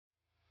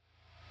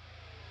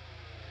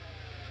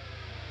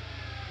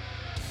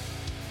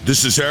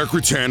This is Eric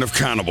Rutan of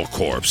Cannibal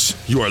Corpse.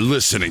 You are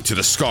listening to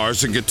the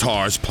Scars and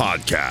Guitars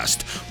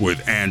podcast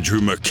with Andrew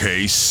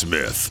McKay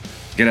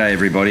Smith. G'day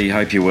everybody,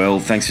 hope you're well.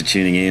 Thanks for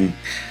tuning in.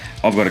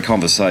 I've got a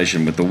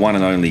conversation with the one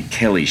and only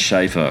Kelly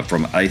Shaefer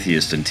from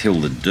Athiest and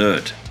Till the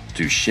Dirt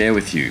to share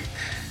with you.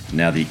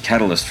 Now the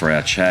catalyst for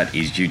our chat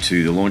is due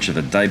to the launch of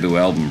a debut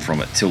album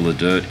from it, Till the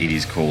Dirt. It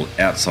is called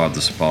Outside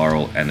the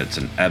Spiral and it's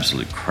an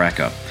absolute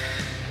cracker.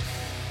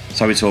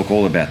 So we talk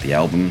all about the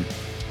album.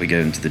 We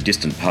get into the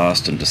distant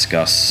past and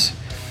discuss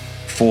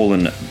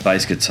fallen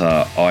bass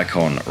guitar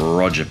icon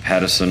Roger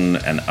Patterson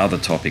and other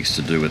topics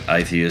to do with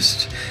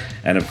Athiest.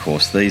 And of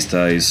course, these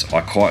days,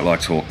 I quite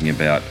like talking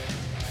about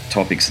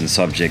topics and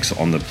subjects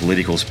on the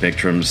political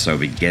spectrum, so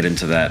we get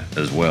into that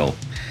as well.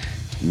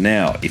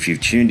 Now, if you've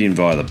tuned in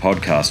via the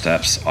podcast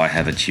apps, I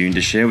have a tune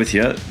to share with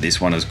you.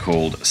 This one is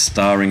called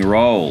Starring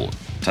Role,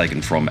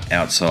 taken from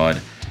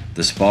Outside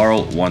the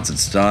Spiral. Once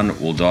it's done,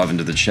 we'll dive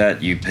into the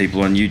chat. You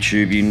people on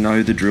YouTube, you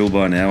know the drill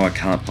by now. I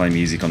can't play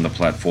music on the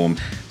platform,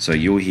 so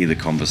you'll hear the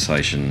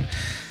conversation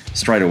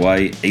straight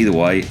away. Either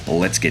way,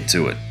 let's get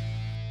to it.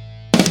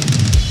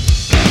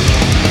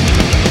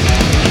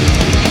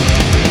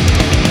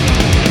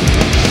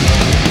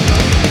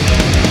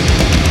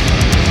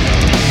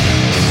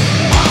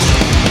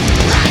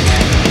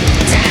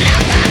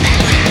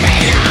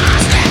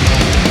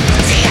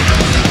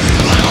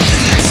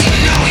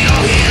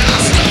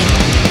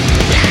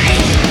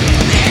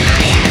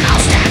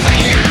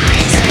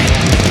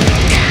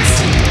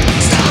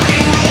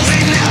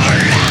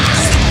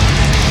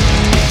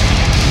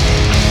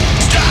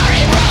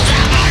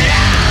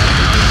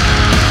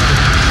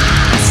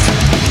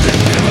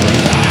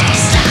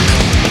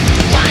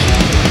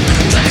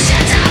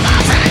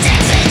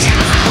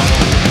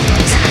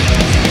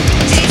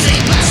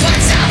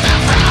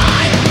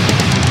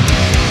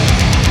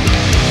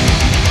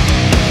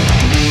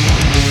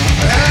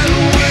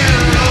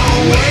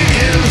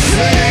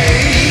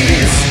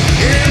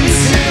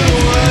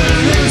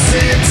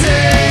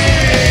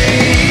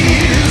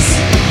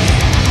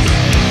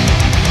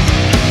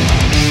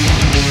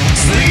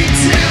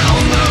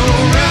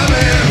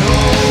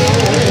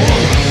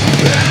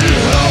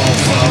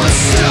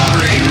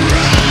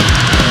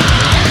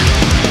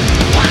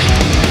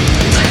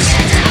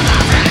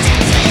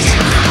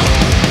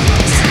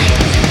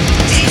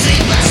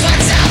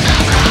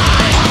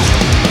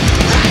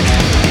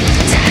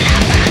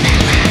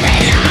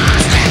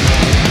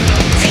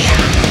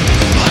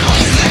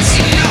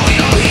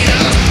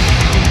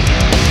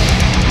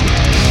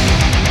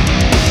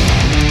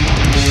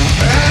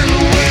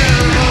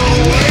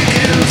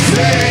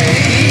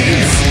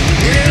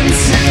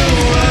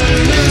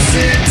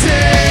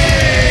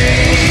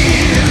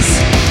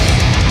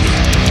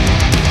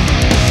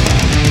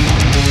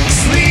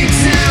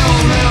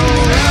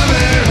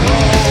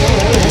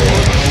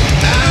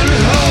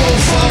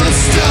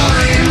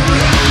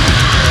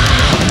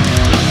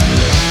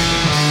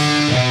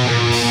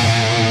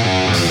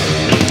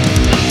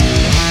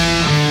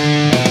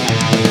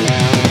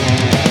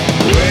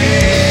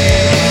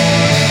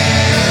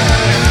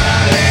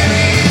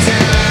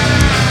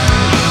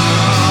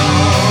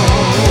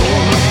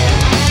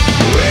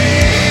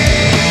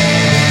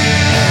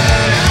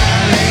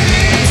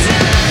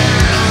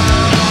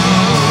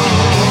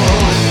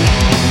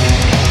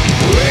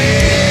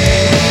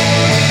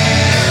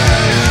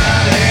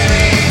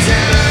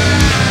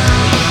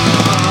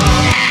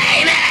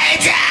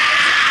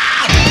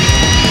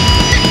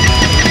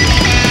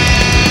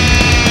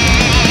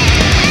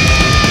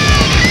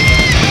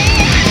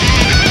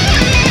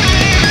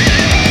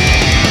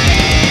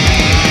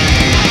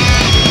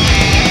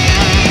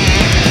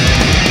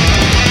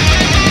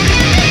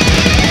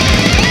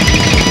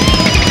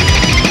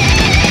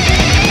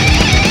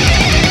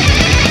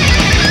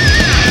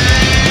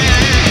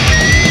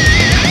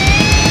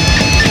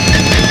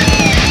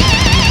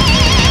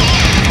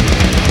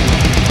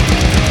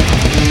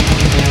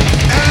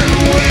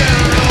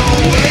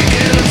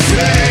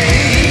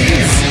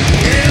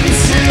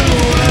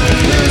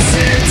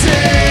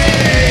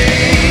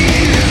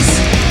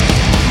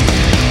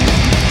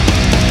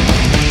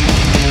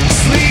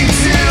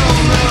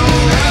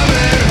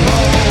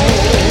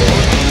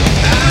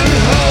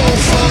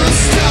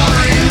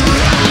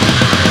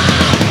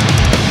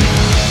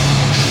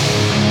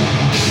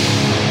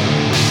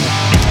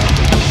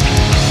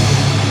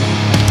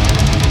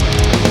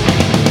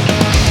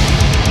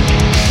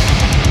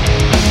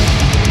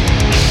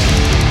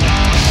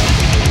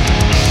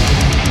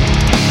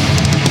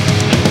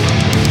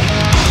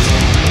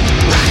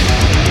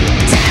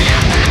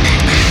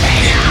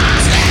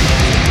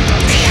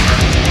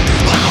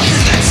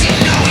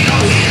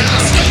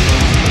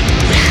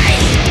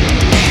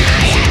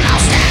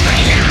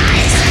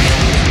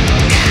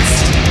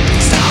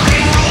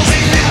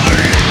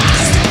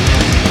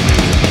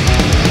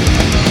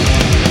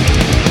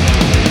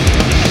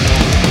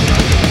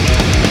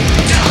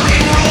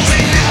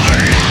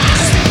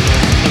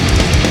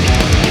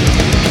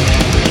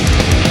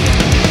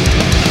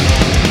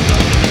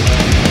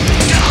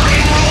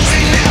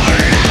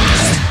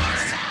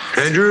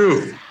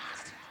 Andrew,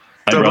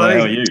 Hey, So, brother, how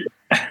are buddy, you?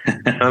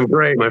 I'm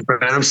great, my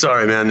friend. I'm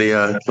sorry, man.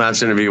 The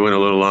last interview went a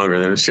little longer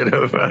than it should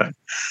have.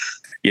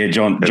 Yeah,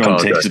 John. I John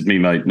apologize. texted me,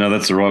 mate. No,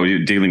 that's all right. You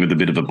were dealing with a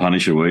bit of a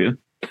punisher, were you?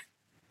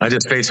 I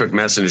just Facebook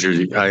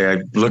Messenger.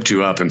 I looked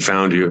you up and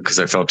found you because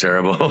I felt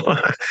terrible. Oh,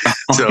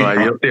 So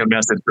yeah. you'll see a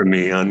message from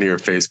me on your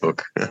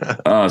Facebook.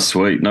 Ah,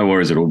 sweet. No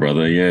worries at all,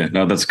 brother. Yeah,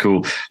 no, that's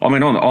cool. I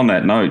mean, on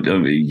that note,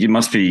 you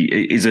must be.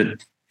 Is it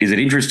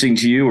interesting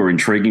to you or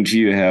intriguing to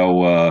you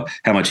how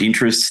much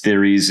interest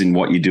there is in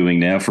what you're doing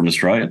now from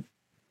Australia?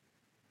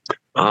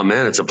 Oh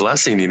man, it's a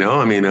blessing.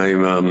 I mean,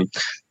 I'm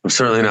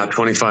certainly not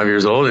 25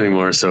 years old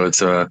anymore, so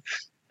it's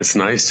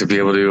nice to be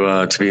able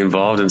to be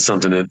involved in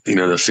something that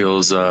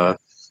that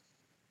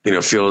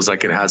feels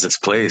like it has its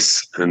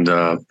place, and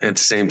at the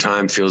same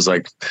time feels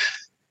like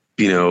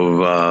you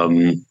know,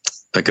 I'm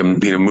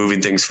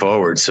moving things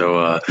forward.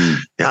 So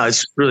yeah,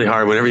 it's really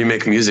hard. Whenever you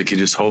make music, you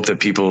just hope that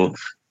people,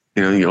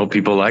 you hope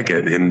people like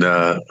it. And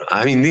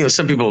I mean,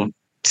 some people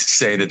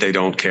say that they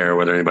don't care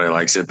whether anybody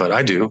likes it, but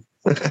I do.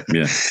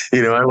 Yeah.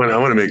 I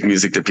want to make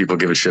music that people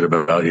give a shit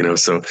about.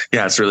 So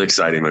yeah, it's really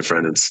exciting, my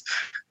friend.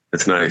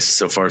 It's nice.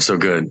 So far, so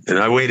good. And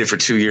I waited for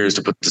 2 years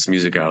to put this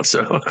music out.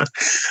 So,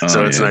 Oh,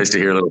 so it's yeah. nice to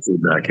hear a little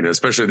feedback,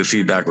 especially the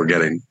feedback we're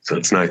getting. So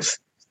it's nice.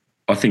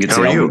 I think it's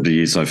How the are album you? of the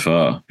year so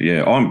far.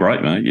 Yeah, I'm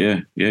great, mate.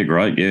 Yeah,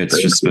 great. Yeah,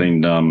 it's just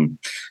been, I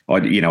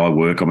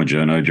work. I'm a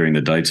journo during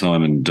the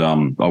daytime, and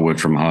I work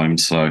from home.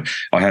 So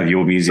I have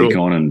your music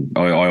Cool. on, and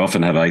I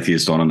often have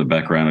Athiest on in the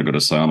background. I've got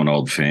to say, I'm an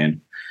old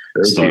fan.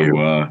 Thank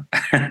you.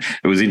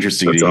 It was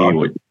interesting to That's hear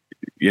awesome.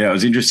 it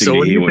was interesting So to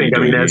what do hear you what you're think?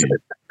 I mean, doing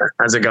here.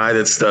 as a guy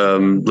that's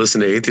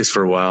listened to Atheist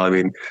for a while, I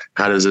mean,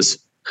 how does this,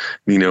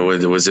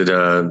 was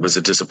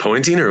it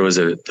disappointing or was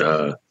it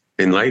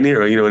enlightening,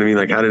 or you know what I mean?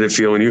 Like, how did it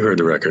feel when you heard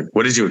the record?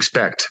 What did you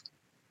expect?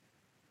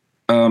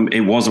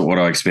 It wasn't what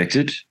I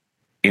expected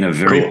in a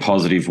very Cool.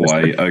 positive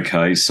way.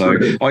 Okay. So,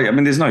 I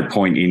mean, there's no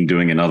point in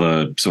doing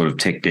another sort of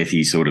tech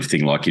deathy sort of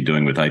thing like you're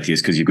doing with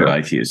Athiest, because you've got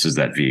Athiest as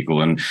that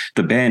vehicle. And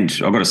the band,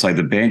 I've got to say,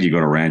 the band you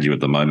got around you at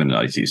the moment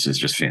at Athiest is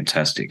just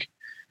fantastic.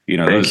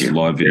 Thank Those you.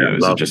 live Yeah, videos are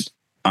love just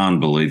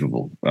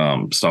unbelievable.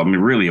 So, I mean,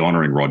 really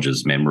honoring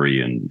Roger's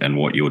memory and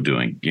what you're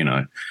doing,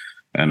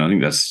 And I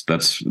think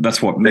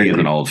that's what me as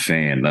an old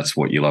fan, that's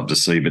what you love to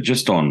see. But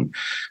just on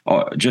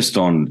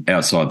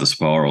Outside the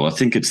Spiral, I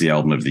think it's the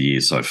album of the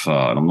year so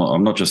far. And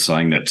I'm not just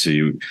saying that to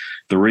you.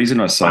 The reason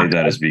I say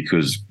that is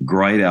because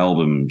great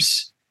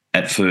albums,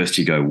 at first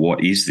you go,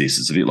 what is this?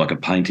 It's a bit like a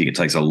painting. It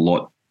takes a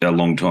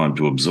long time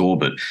to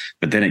absorb it,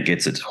 but then it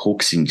gets its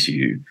hooks into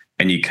you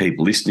and you keep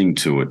listening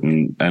to it.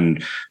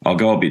 And I'll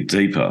go a bit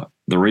deeper.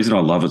 The reason I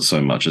love it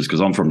so much is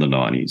because I'm from the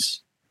 90s.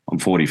 I'm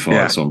 45,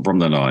 Yeah. so I'm from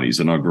the 90s,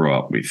 and I grew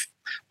up with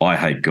I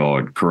Hate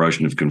God,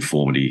 Corrosion of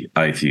Conformity,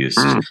 Atheist,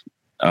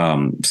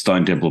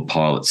 Stone Temple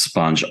Pilots,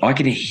 Sponge. I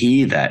can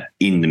hear that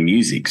in the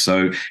music.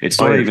 So it's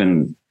not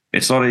even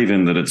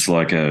that it's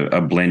like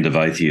a blend of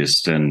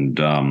Atheist and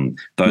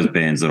those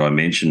bands that I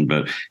mentioned,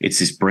 but it's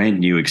this brand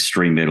new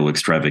extreme metal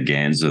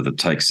extravaganza that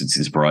takes its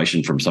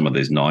inspiration from some of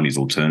these 90s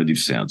alternative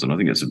sounds. And I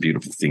think that's a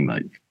beautiful thing,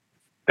 mate.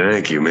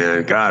 Thank you,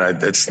 man.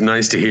 God, it's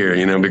nice to hear,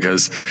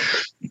 because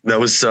that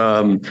was,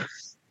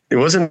 it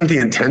wasn't the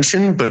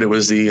intention, but it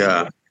was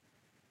the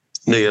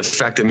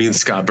effect that me and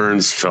Scott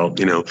Burns felt,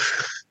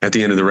 at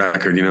the end of the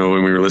record,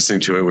 when we were listening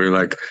to it, we were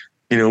like,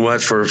 you know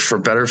what, for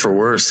better, for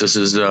worse, this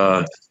is,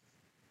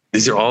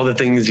 these are all the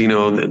things,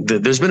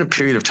 there's been a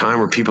period of time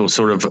where people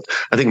sort of,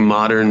 I think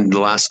the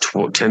last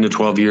 10 to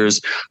 12 years,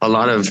 a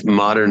lot of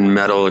modern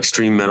metal,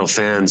 extreme metal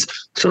fans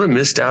sort of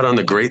missed out on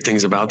the great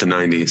things about the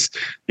 90s.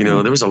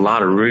 There was a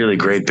lot of really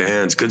great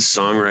bands, good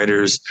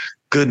songwriters,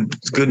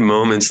 good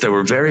moments that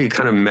were very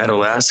kind of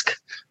metal-esque,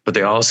 but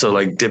they also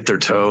like dipped their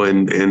toe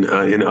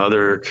in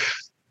other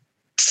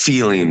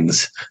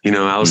feelings,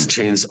 Alice in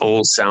Chains,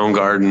 old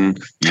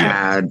Soundgarden,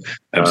 Tad,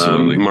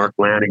 absolutely. Mark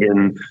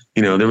Lanigan.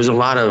 There was a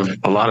lot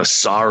of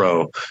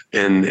sorrow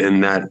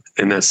in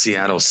that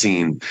Seattle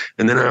scene.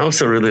 And then I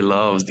also really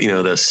loved,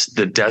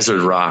 the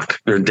desert rock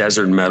or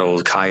desert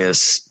metal,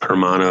 Caius,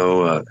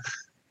 Hermano,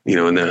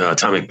 and the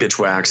Atomic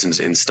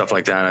Bitchwax and stuff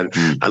like that.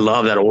 I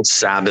love that old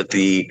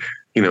Sabbath-y,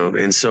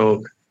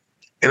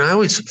 and I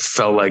always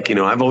felt like,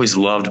 I've always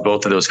loved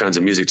both of those kinds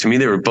of music. To me,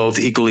 they were both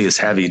equally as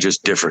heavy,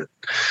 just different.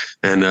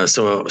 And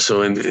so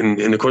in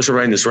the course of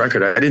writing this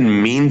record, I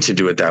didn't mean to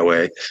do it that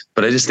way,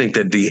 but I just think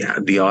that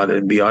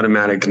the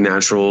automatic,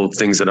 natural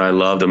things that I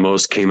love the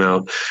most came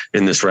out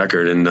in this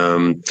record, and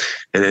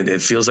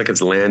it feels like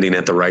it's landing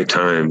at the right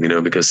time,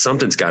 because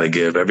something's got to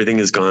give. Everything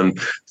has gone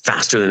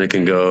faster than it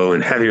can go,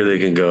 and heavier than it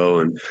can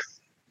go, and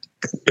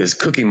as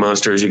Cookie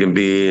Monster as you can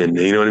be, and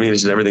you know what I mean?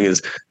 It's just, everything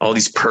is all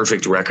these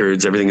perfect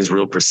records. Everything is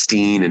real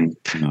pristine and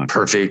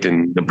perfect,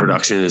 and the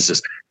production is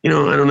just, I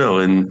don't know.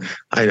 And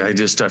I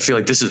feel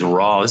like this is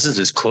raw. This is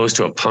as close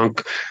to a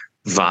punk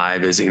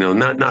vibe as,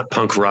 not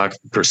punk rock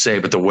per se,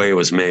 but the way it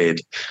was made,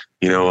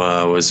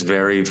 was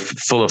very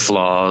full of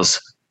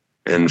flaws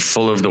and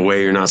full of the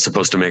way you're not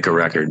supposed to make a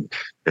record.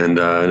 And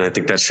I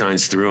think that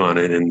shines through on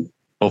it, and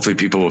hopefully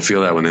people will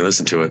feel that when they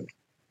listen to it.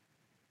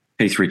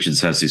 Keith Richards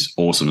has this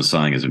awesome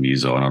saying as a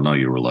muso, and I know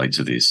you relate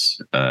to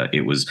this.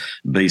 It was,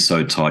 be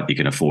so tight you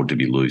can afford to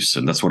be loose.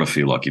 And that's what I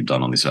feel like you've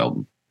done on this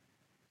album.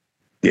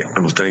 Yeah,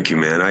 well, thank you,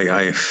 man.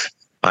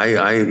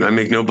 I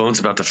make no bones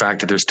about the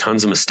fact that there's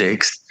tons of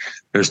mistakes.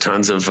 There's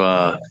tons of,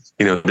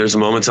 there's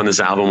moments on this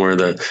album where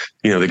the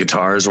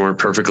guitars weren't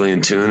perfectly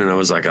in tune. And I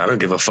was like, I don't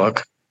give a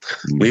fuck.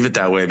 Leave it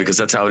that way, because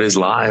that's how it is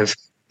live.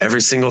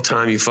 Every single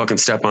time you fucking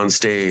step on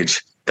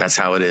stage, that's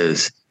how it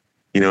is.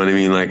 You know what I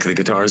mean? Like, the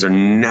guitars are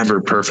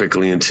never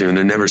perfectly in tune.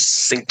 They're never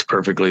synced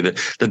perfectly.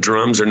 The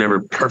drums are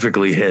never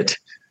perfectly hit.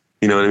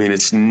 You know what I mean?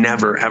 It's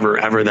never, ever,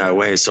 ever that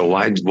way. So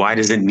why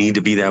does it need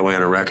to be that way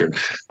on a record?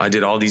 I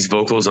did all these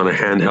vocals on a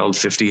handheld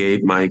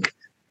 58 mic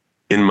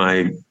in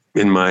my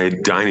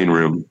dining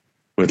room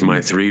with my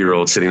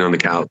 3-year-old sitting on the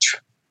couch.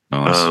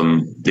 Nice.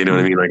 You know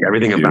what I mean? Like,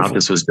 everything Beautiful. about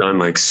this was done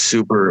like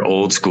super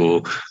old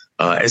school,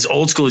 as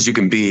old school as you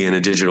can be in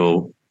a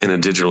digital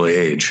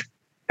age.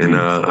 And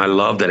I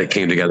love that it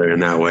came together in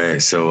that way.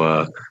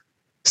 So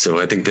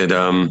I think that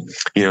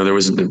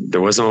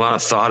there wasn't a lot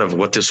of thought of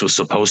what this was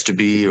supposed to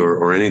be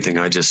or anything.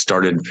 I just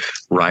started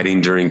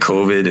writing during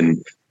COVID,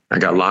 and I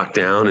got locked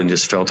down and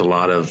just felt a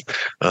lot of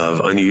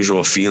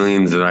unusual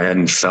feelings that I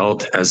hadn't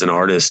felt as an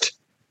artist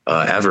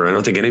ever. I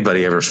don't think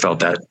anybody ever felt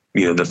that,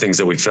 the things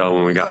that we felt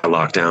when we got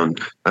locked down.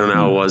 I don't know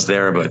how it was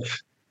there, but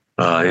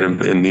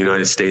in the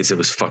United States, it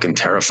was fucking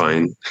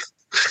terrifying.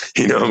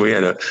 We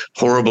had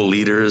horrible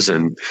leaders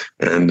and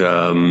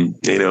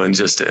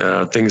just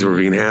things were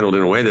being handled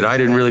in a way that I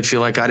didn't really feel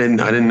like I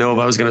didn't know if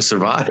I was going to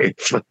survive.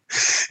 So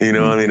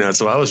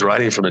I was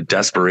writing from a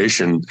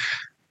desperation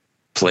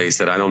place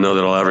that I don't know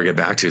that I'll ever get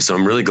back to. So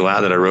I'm really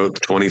glad that I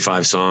wrote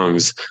 25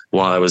 songs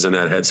while I was in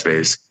that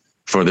headspace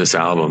for this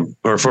album,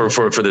 or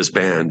for this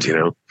band,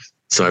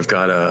 So I've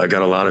got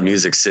a lot of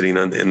music sitting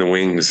in the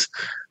wings.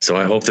 So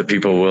I hope that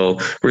people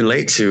will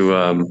relate to,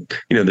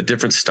 the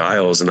different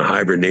styles and the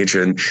hybrid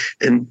nature.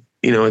 And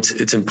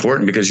it's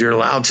important because you're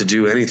allowed to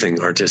do anything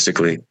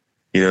artistically.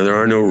 There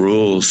are no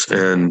rules.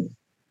 And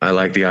I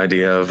like the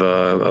idea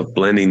of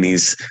blending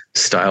these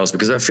styles,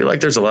 because I feel like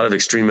there's a lot of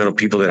extreme metal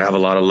people that have a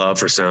lot of love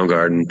for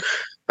Soundgarden.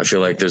 I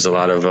feel like there's a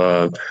lot of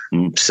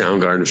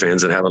Soundgarden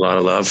fans that have a lot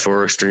of love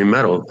for extreme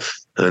metal.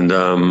 And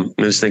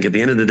I just think at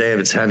the end of the day, if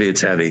it's heavy, it's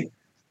heavy.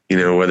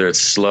 Whether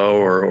it's slow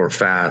or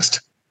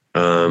fast,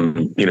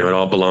 it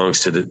all belongs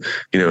to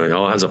it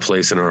all has a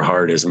place in our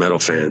heart as metal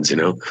fans.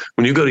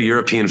 When you go to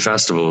European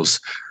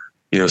festivals,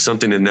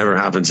 something that never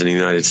happens in the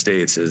United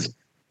States is,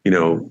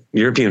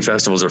 European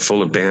festivals are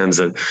full of bands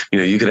that,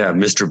 you could have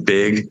Mr.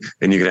 Big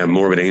and you could have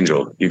Morbid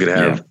Angel. You could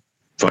have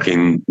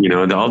fucking,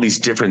 all these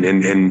different,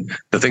 and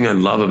the thing I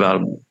love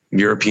about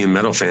European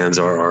metal fans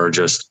are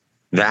just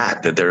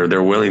that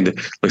they're willing to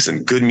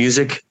listen. Good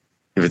music,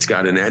 if it's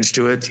got an edge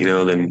to it,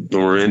 then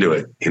we're into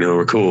it.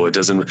 We're cool.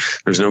 There's no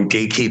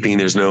gatekeeping.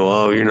 There's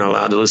no, you're not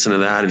allowed to listen to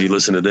that if you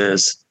listen to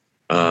this.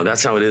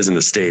 That's how it is in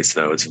the States,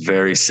 though. It's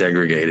very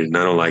segregated, and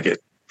I don't like it.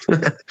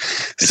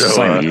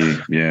 So, I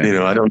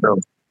don't know.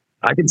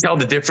 I can tell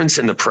the difference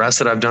in the press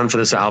that I've done for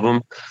this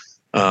album.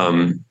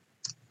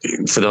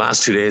 For the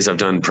last 2 days, I've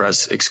done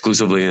press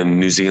exclusively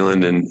in New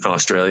Zealand and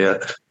Australia.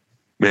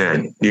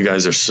 Man, you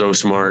guys are so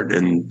smart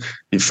and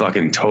you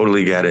fucking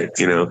totally get it,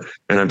 And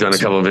I've done a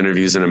couple of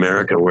interviews in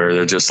America where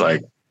they're just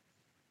like,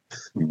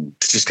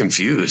 just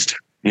confused,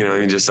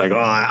 and just like,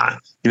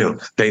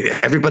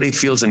 everybody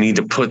feels a need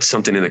to put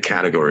something in a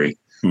category.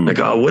 Like,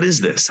 oh, what is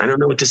this? I don't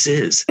know what this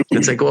is.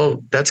 It's like,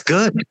 well, that's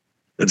good.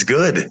 That's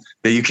good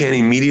that you can't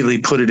immediately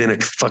put it in a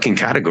fucking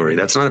category.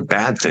 That's not a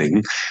bad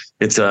thing.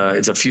 It's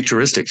a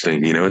futuristic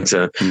thing, It's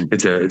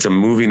a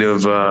moving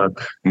of the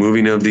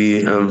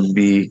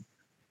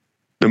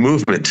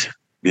movement,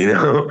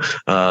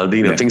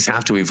 things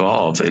have to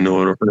evolve in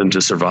order for them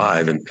to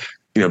survive. And,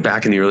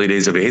 back in the early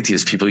days of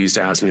Athiest, people used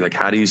to ask me, like,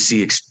 how do you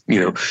see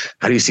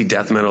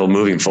death metal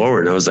moving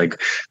forward? And I was like,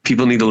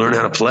 people need to learn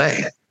how to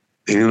play.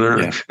 They need to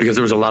learn, because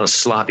there was a lot of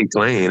sloppy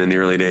playing in the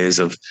early days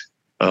of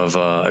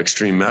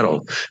extreme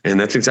metal. And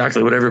that's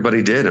exactly what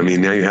everybody did. I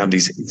mean, now you have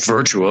these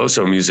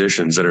virtuoso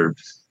musicians that are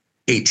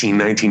 18,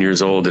 19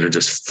 years old that are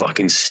just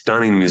fucking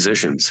stunning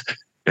musicians.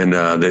 And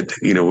that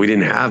we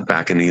didn't have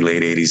back in the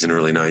late 80s and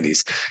early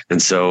 90s. And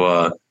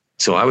so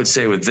I would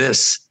say with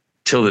this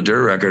Till the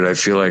Dirt record, I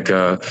feel like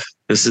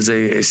this is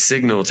a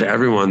signal to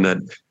everyone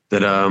that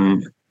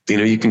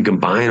you can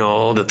combine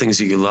all the things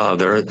that you love.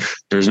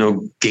 There's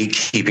no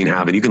gatekeeping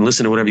habit. You can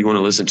listen to whatever you want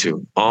to listen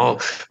to. All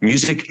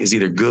music is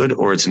either good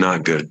or it's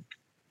not good.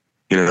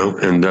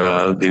 And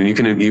you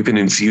can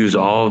infuse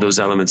all of those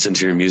elements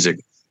into your music,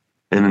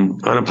 and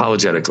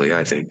unapologetically,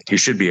 I think you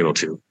should be able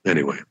to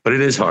anyway. But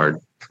it is hard.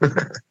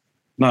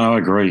 No, I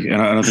agree,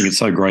 and I think it's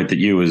so great that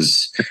you,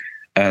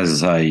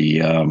 as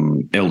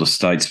a elder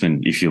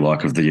statesman, if you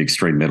like, of the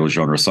extreme metal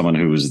genre, someone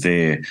who was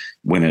there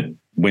when it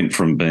went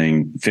from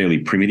being fairly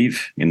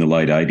primitive in the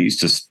late 80s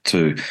just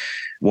to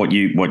what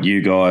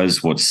you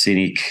guys, what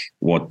Cynic,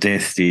 what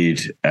Death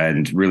did,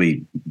 and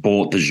really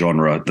bought the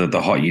genre.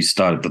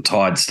 The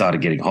tide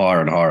started getting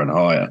higher and higher and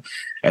higher.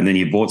 And then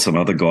you brought some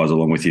other guys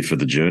along with you for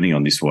the journey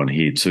on this one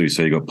here too.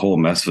 So you got Paul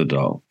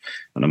Masvidal,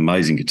 an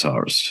amazing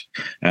guitarist,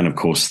 and of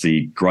course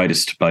the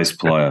greatest bass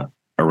player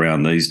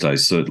around these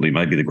days, certainly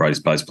maybe the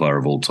greatest bass player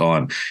of all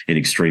time in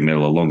extreme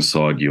metal,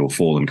 alongside your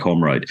fallen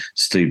comrade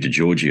Steve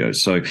DiGiorgio.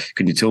 So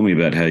can you tell me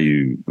about how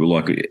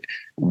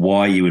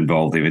why you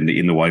involved him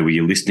in the way where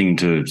you're listening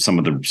to some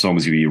of the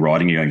songs you were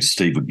writing, you're going,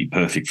 Steve would be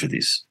perfect for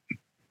this?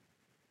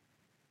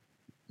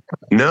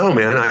 No,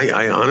 man,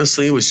 I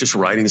honestly was just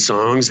writing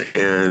songs,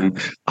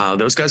 and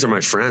those guys are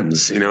my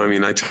friends.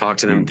 I talk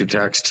to them through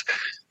text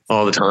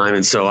all the time.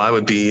 And so it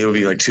would be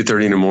like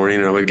 2:30 in the morning,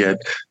 and I would get,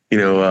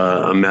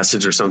 a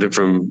message or something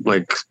from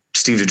like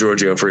Steve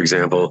DiGiorgio, for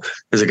example,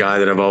 is a guy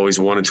that I've always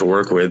wanted to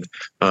work with.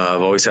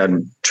 I've always had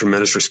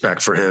tremendous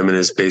respect for him and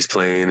his bass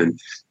playing.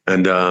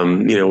 And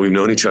we've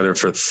known each other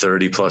for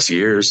 30 plus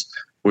years.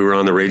 We were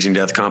on the Raging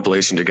Death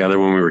compilation together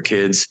when we were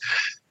kids.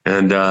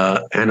 And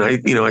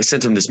I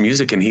sent him this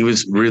music, and he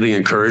was really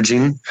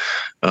encouraging,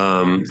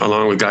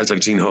 along with guys like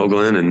Gene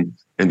Hoglan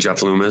and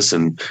Jeff Loomis,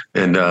 and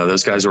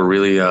those guys were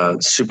really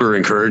super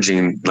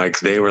encouraging. Like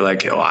they were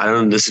like,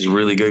 "Oh, this is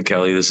really good,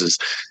 Kelly. This is,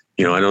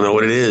 I don't know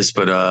what it is,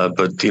 but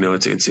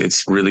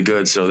it's really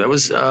good." So that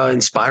was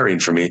inspiring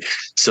for me.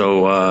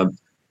 So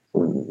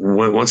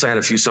once I had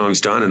a few songs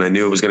done and I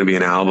knew it was going to be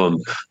an album,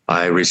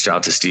 I reached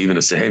out to Steven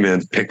to say, "Hey,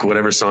 man, pick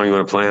whatever song you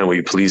want to play on. Will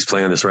you please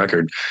play on this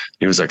record?"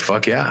 He was like,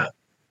 "Fuck yeah."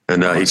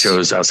 And he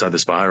chose Outside the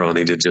Spiral, and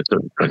he did just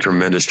a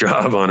tremendous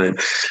job on it.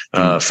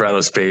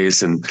 Fretless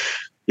bass. And,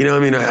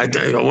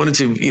 I wanted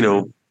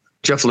to,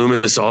 Jeff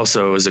Loomis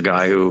also is a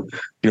guy who,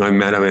 I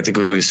met him, I think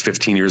when he was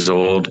 15 years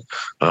old.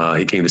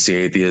 He came to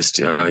see Athiest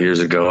years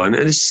ago. And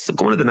it's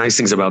one of the nice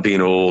things about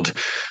being old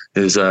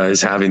is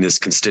having this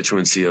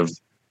constituency of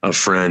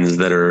friends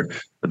that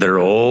are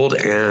old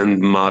and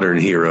modern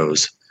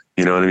heroes.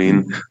 You know what I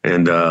mean?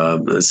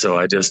 And so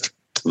I just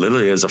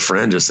literally, as a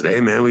friend, just said, "Hey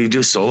man, will you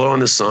do a solo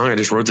on this song? I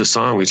just wrote this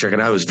song. We check it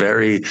out." It was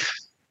very,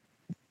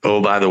 oh,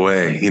 by the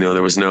way,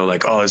 there was no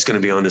like, "Oh, it's going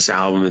to be on this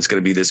album. It's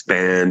going to be this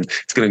band.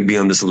 It's going to be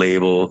on this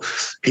label."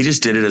 He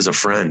just did it as a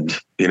friend,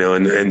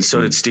 and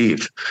so did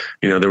Steve.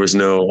 There was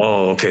no,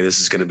 "Oh, okay,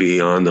 this is going to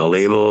be on the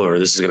label or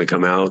this is going to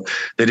come out."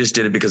 They just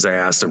did it because I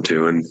asked them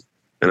to.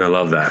 And I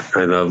love that.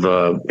 I love,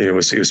 it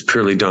was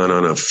purely done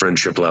on a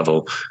friendship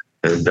level.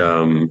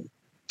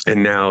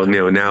 And now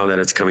that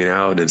it's coming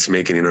out and it's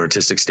making an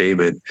artistic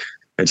statement,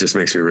 it just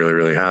makes me really,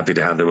 really happy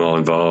to have them all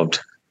involved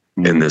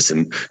in this.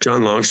 And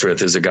John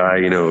Longstreth is a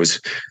guy,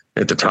 who's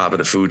at the top of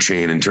the food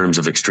chain in terms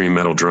of extreme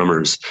metal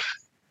drummers.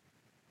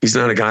 He's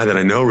not a guy that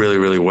I know really,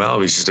 really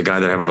well. He's just a guy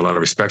that I have a lot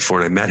of respect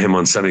for. And I met him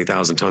on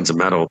 70,000 Tons of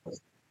Metal.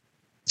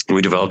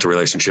 We developed a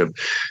relationship.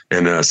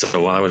 And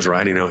so while I was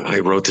writing, I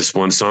wrote this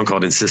one song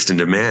called Insist and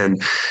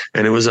Demand.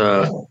 And it was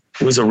a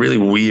really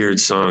weird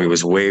song. It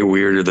was way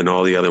weirder than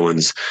all the other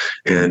ones.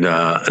 And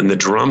the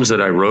drums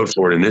that I wrote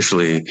for it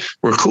initially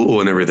were cool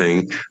and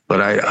everything.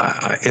 But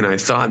I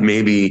thought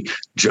maybe,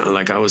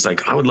 like, I was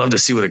like, I would love to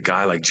see what a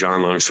guy like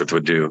John Longstreth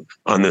would do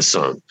on this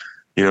song.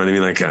 You know what I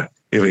mean? Like,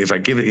 if I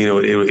give it,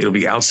 it'll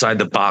be outside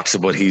the box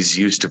of what he's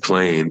used to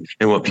playing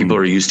and what people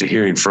are used to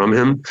hearing from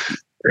him.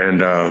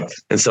 And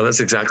so that's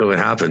exactly what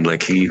happened.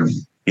 Like he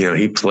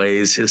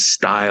plays his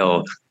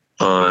style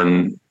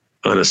on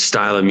a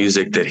style of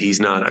music that he's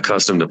not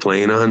accustomed to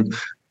playing on.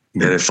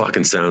 And it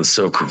fucking sounds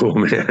so cool,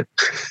 man.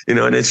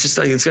 And it's just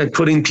like, it's like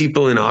putting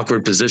people in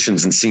awkward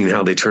positions and seeing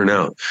how they turn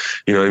out.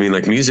 You know what I mean?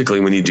 Like musically,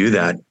 when you do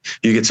that,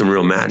 you get some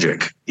real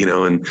magic,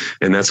 and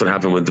that's what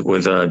happened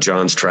with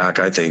John's track,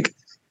 I think.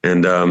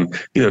 And,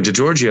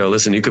 DiGiorgio,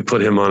 listen, you could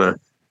put him on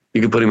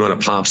a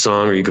pop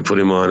song, or you could put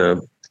him on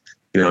a,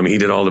 he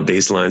did all the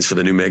bass lines for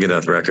the new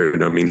Megadeth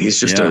record. I mean, he's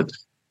just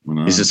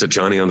a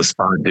Johnny on the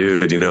spot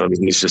dude,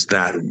 he's just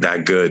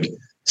that good.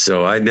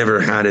 So I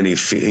never had any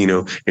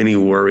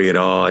worry at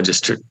all. I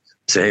just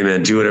say, "Hey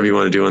man, do whatever you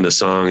want to do on the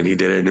song." And he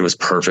did it, and it was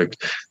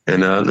perfect.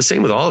 And the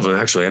same with all of them,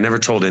 actually. I never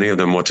told any of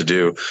them what to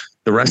do.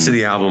 The rest of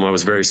the album, I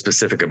was very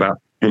specific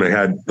about. When I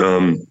had,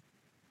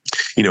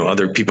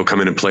 other people come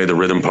in and play the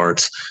rhythm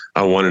parts,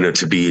 I wanted it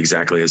to be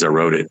exactly as I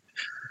wrote it.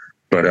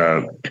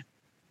 But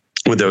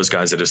with those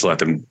guys, I just let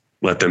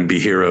them be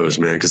heroes,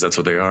 man, because that's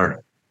what they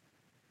are.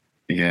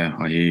 Yeah,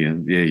 I hear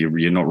you. Yeah,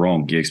 you're not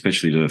wrong. Yeah,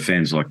 especially to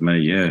fans like me.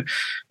 Yeah.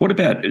 What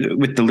about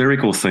with the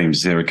lyrical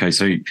themes there? Okay,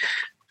 so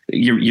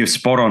you're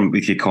spot on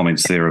with your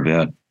comments there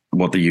about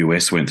what the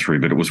US went through,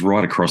 but it was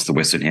right across the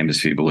Western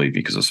Hemisphere, believe me,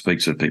 because I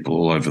speak to people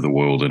all over the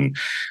world, and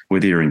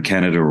whether you're in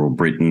Canada or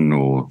Britain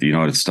or the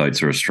United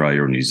States or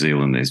Australia or New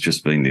Zealand, there's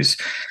just been this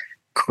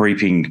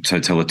creeping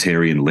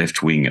totalitarian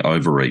left-wing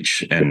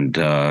overreach, and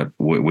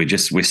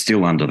we're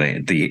still under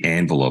the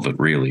anvil of it,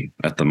 really,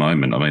 at the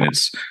moment. I mean,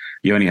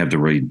 you only have to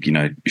read,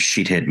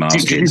 shithead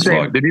mastheads.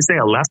 Did you say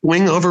a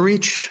left-wing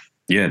overreach?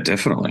 Yeah,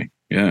 definitely.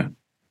 Yeah.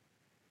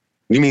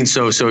 You mean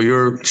so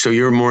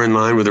you're more in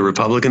line with the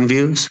Republican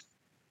views?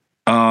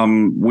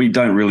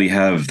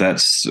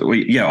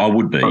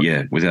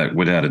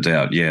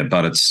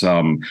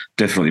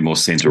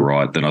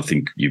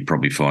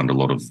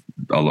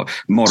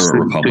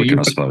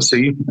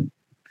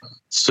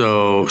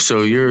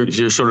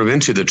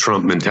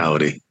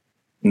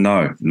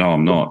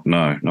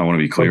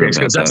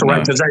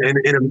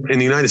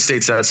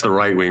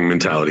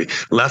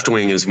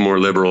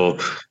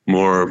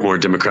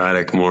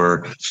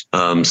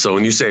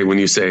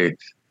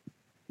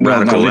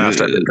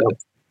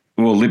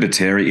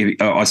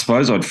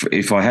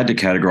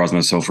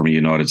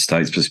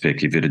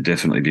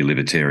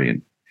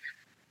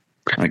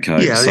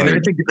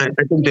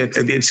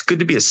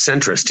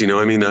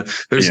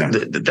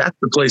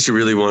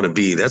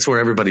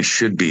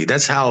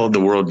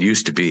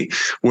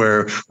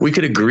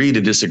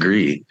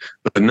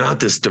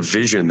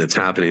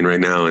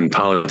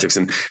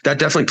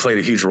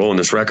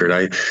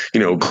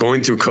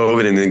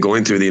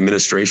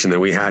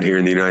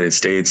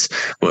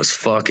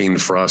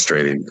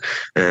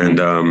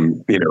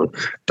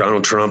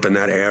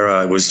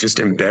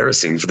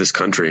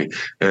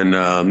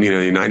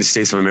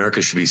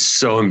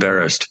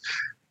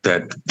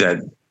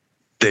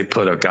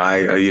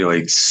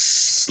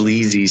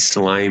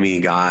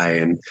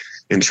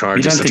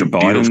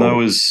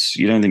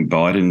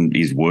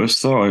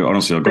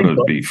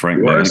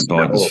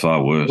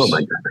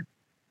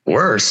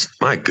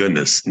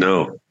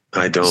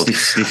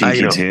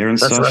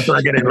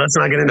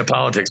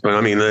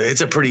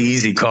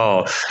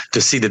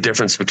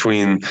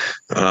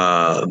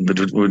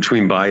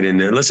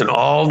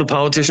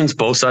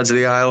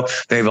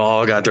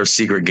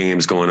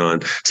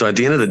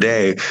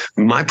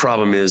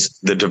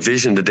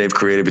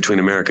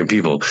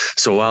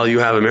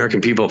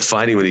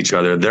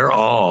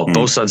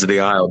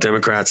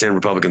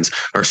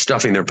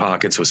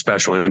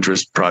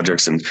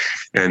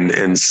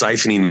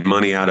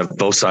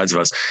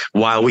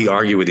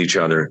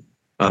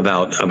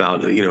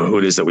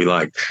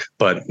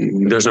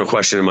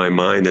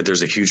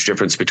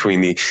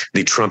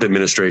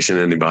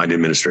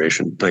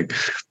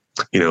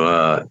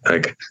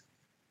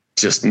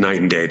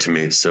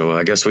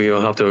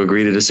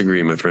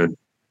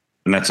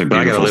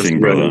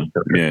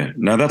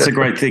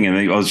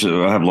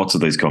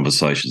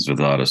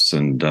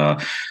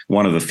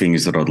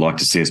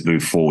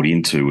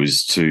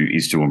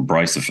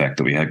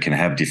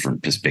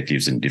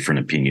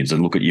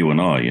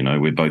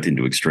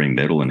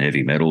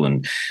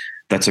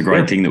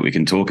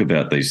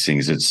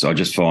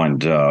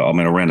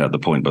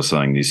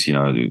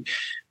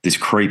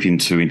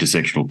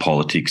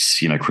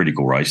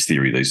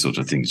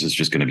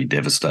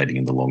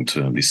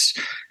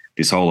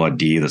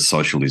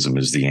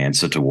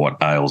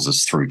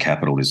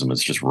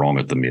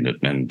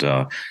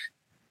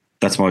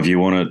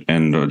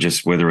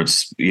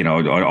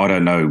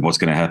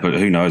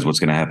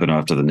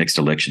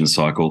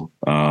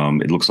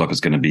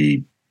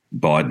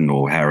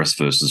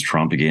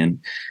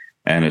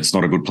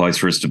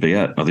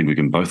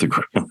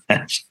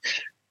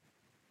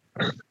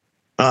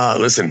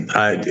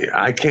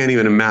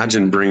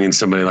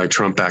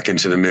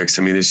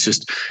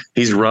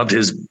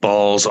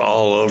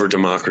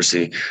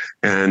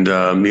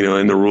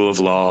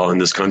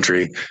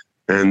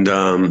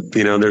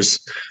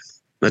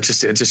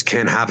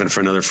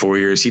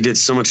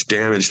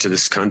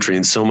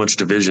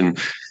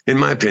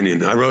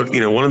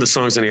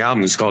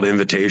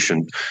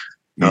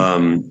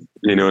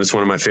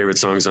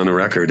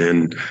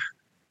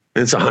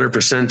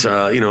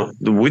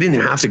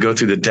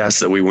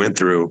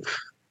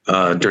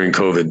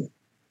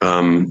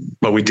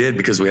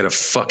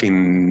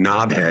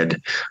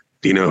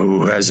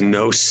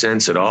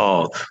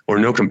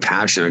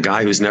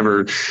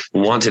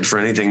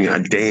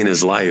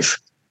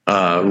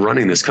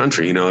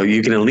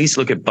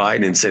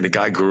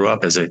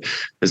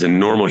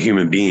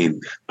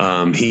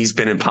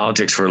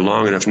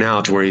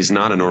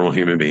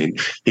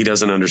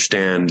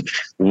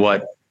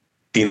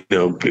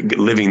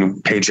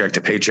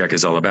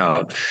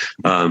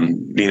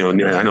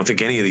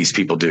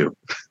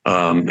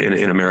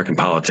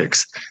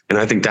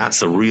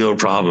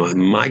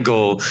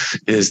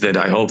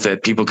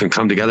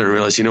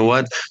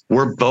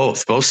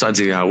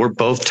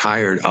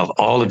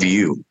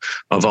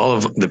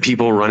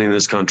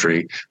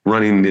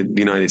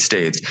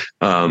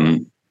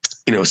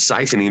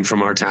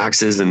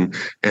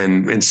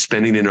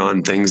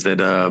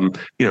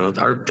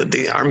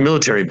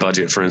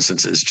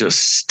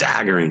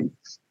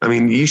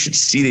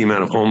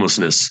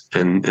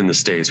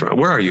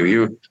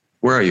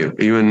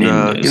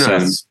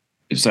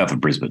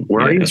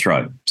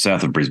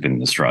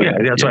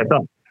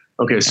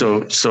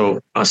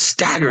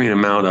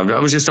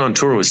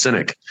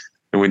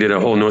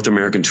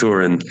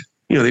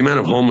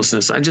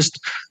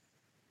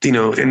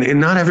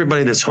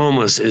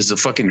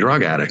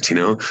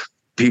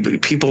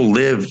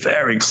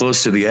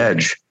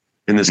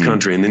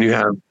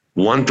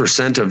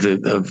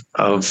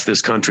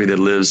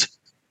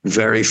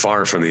 very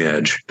far from the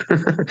edge.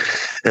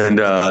 And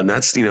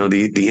that's,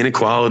 the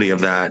inequality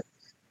of that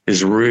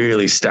is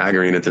really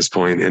staggering at this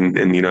point in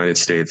the United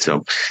States.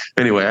 So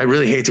anyway, I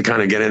really hate to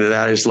kind of get into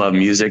that. I just love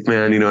music,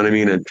 man. You know what I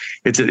mean? And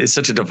it's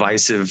such a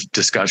divisive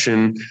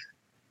discussion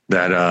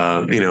that,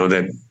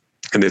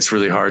 and it's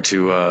really hard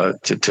to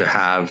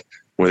have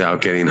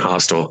without getting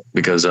hostile,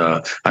 because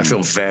I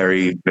feel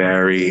very,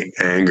 very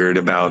angered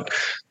about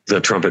the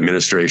Trump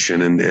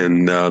administration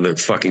and the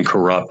fucking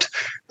corrupt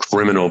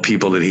criminal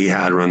people that he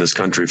had run this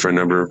country for a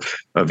number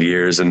of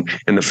years, and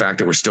the fact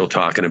that we're still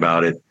talking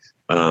about it.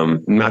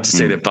 Not to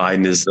say that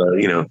Biden is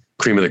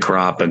cream of the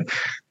crop, but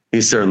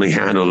he's certainly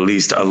handled at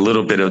least a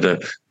little bit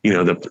of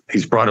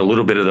he's brought a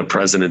little bit of the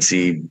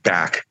presidency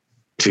back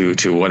to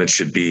what it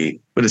should be.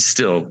 But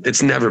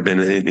it's never been,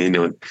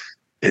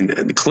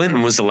 and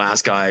Clinton was the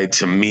last guy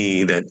to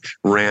me that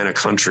ran a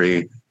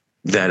country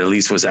that at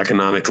least was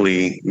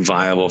economically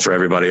viable for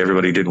everybody.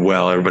 Everybody did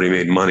well. Everybody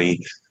made money.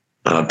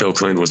 Bill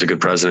Clinton was a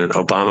good president.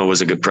 Obama was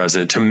a good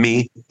president. To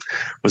me,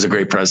 was a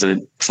great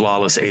president.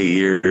 Flawless 8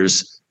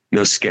 years.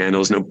 No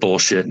scandals, no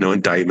bullshit, no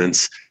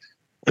indictments.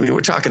 I mean,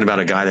 we're talking about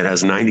a guy that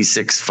has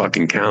 96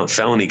 fucking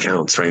felony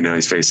counts right now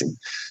he's facing.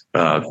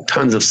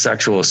 Tons of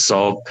sexual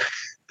assault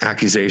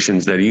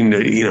accusations that,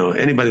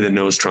 anybody that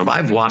knows Trump.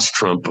 I've watched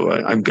Trump.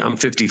 I'm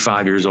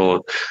 55 years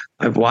old.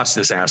 I've watched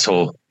this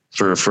asshole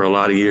for a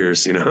lot of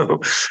years, I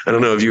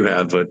don't know if you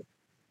have, but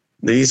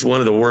he's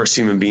one of the worst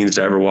human beings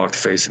to ever walk the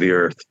face of the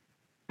earth,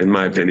 in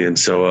my opinion.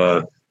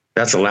 So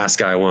that's the last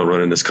guy I want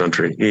running this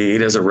country. He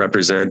doesn't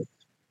represent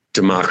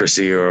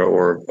democracy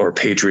or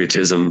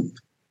patriotism.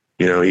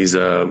 He's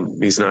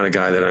not a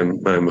guy that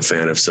I'm a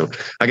fan of. So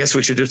I guess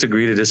we should just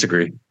agree to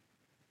disagree.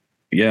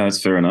 Yeah,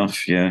 that's fair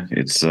enough. Yeah,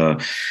 it's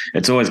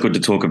always good to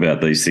talk about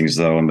these things,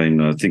 though. I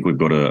mean, I think we've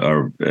got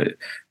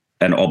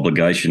an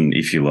obligation,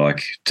 if you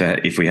like,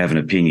 to, if we have an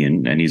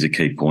opinion, and here's a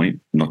key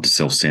point, not to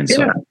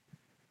self-censor.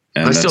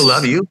 Yeah. I still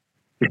love you.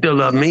 You still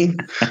love me.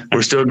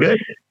 We're still good.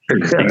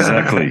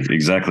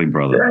 Exactly,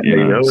 brother.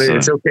 Yeah,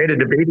 it's okay to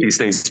debate these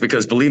things,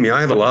 because believe me,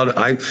 I have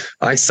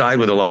I side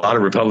with a lot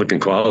of Republican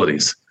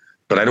qualities,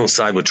 but I don't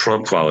side with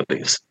Trump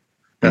qualities.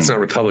 That's not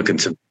Republican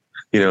to,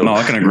 No,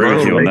 I can agree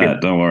with you on that.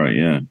 Don't worry.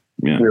 Yeah.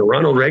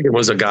 Ronald Reagan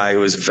was a guy who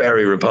was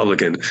very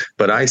Republican,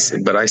 but I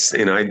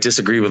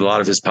disagree with a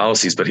lot of his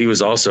policies, but he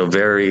was also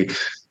very,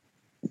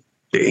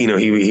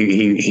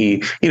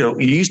 he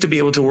used to be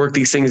able to work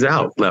these things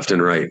out left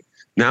and right.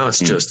 Now it's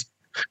just,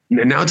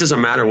 now it doesn't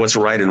matter what's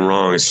right and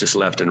wrong. It's just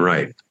left and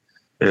right.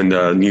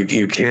 And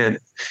you can't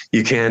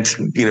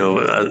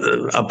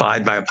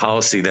abide by a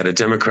policy that a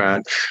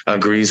Democrat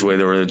agrees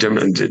with, or a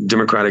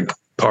Democratic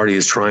Party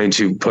is trying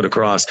to put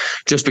across,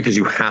 just because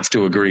you have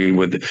to agree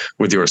with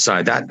your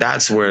side.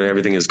 That's where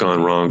everything has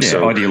gone wrong. Yeah,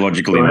 so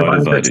ideologically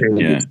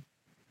motivated.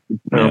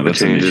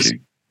 That's an issue.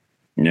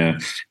 Yeah,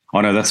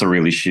 I know that's a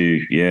real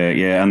issue.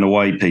 Yeah, and the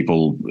way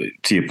people,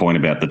 to your point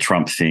about the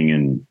Trump thing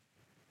and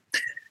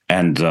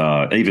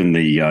even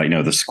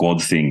the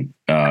squad thing,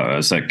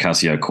 so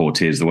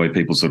Ocasio-Cortez, the way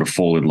people sort of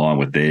fall in line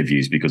with their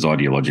views because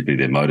ideologically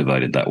they're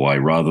motivated that way,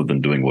 rather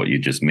than doing what you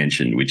just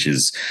mentioned, which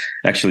is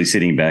actually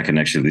sitting back and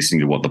actually listening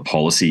to what the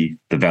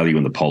value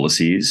in the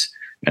policy is,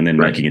 and then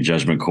making a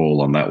judgment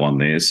call on that one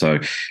there. So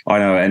I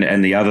know,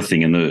 and the other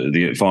thing, and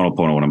the final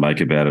point I want to make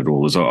about it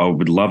all is I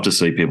would love to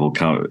see people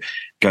go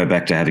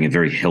back to having a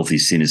very healthy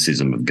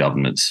cynicism of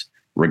governments,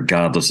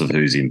 regardless of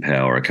who's in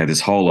power. Okay,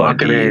 this whole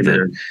idea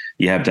that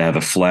you have to have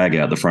a flag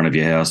out the front of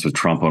your house with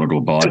Trump on it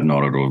or Biden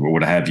on it or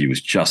what have you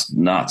is just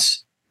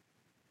nuts.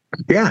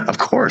 Yeah, of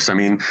course. I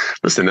mean,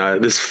 listen,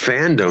 this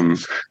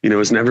fandom,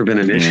 has never been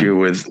an issue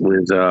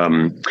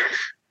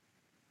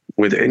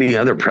with any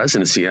other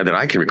presidency that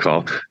I can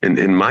recall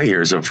in my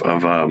years of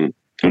I'm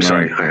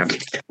sorry, I have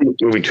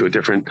moving to a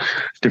different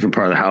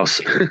part of the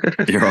house.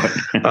 You're right.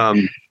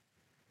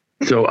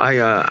 So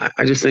I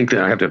just think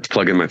that I have to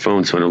plug in my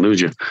phone so I don't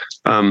lose you.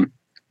 No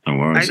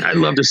worries. I'd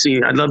love to see,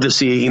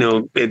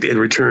 it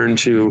return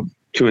to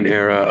an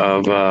era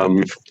of,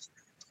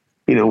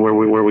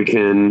 where we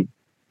can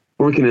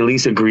at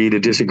least agree to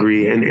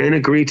disagree and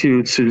agree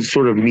to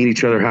sort of meet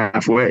each other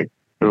halfway. I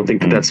don't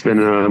think that's been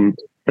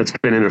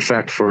in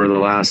effect for the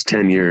last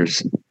 10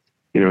 years.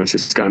 It's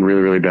just gotten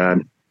really, really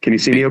bad. Can you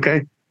see me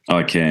okay?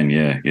 I can,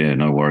 yeah,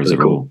 no worries at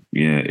all.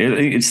 Yeah,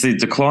 it's the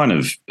decline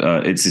of,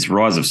 it's this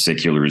rise of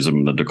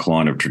secularism, the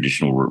decline of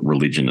traditional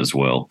religion as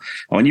well.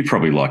 I mean, you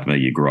probably, like me,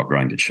 you grew up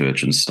going to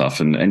church and stuff,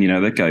 and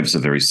that gave us a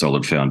very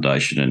solid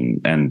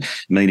foundation, and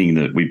meaning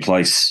that we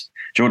place.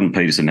 Jordan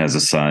Peterson has a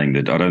saying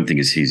that I don't think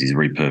is his; he's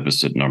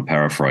repurposed it, and I'm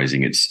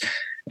paraphrasing. It's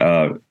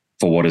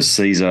for what is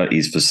Caesar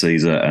is for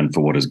Caesar, and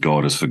for what is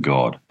God is for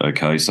God.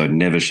 Okay, so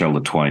never shall the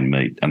twain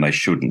meet, and they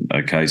shouldn't.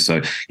 Okay,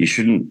 so you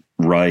shouldn't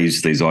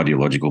raise these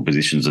ideological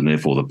positions, and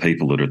therefore the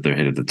people that are at the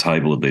head of the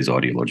table of these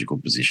ideological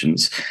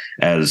positions,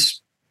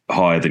 as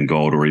higher than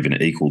God or even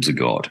equal to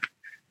God.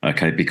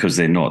 Okay, because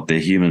they're not. They're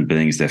human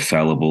beings. They're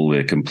fallible.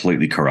 They're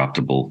completely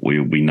corruptible.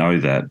 We know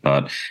that,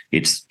 but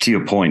it's to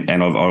your point,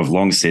 and I've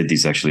long said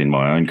this actually in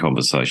my own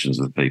conversations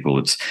with people.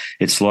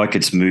 It's like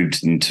it's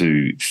moved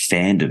into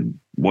fandom.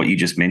 what you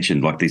just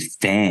mentioned, like these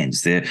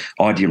fans, they're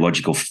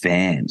ideological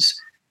fans,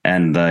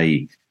 and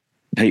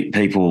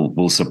people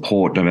will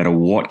support no matter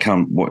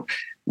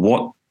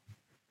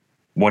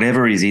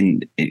whatever is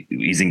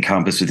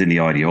encompassed within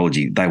the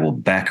ideology. They will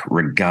back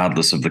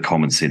regardless of the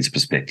common sense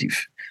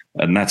perspective,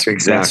 and that's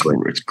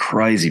it's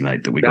crazy,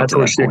 mate. That that's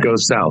where shit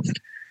goes south.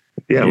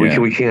 Yeah,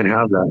 we can't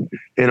have that.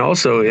 And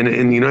also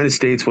in the United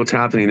States, what's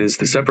happening is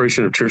the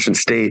separation of church and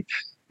state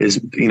is,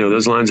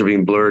 those lines are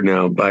being blurred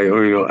now by,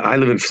 I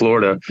live in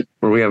Florida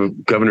where we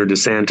have Governor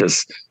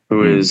DeSantis,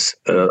 who is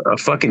a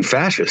fucking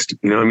fascist.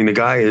 The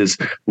guy is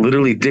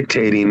literally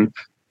dictating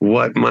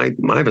what I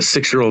have a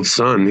 6-year-old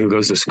son who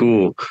goes to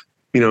school.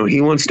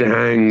 He wants to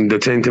hang the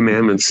 10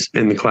 Commandments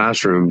in the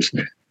classrooms.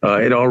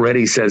 It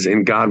already says,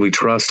 "In God we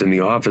trust," in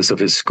the office of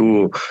his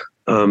school.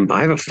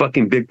 I have a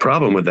fucking big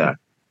problem with that.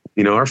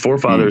 Our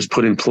forefathers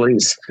put in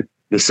place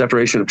the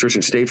separation of church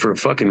and state for a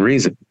fucking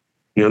reason.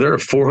 There are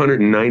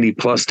 490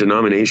 plus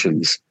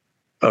denominations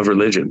of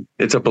religion.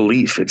 It's a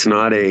belief. It's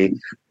not a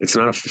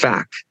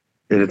fact.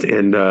 And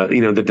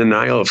the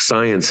denial of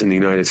science in the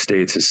United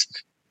States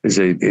is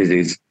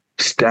a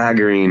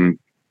staggering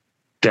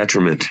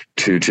detriment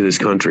to this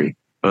country,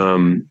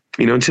 to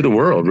the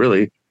world,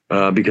 really,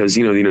 because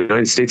the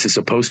United States is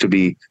supposed to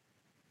be,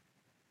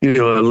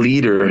 a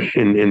leader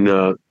in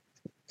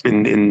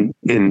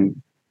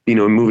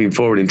moving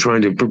forward and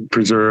trying to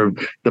preserve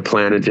the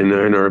planet and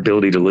our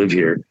ability to live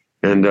here.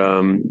 And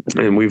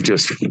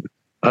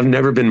I've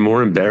never been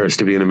more embarrassed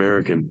to be an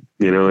American,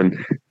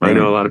 and I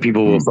know a lot of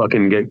people will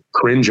fucking get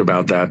cringe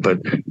about that,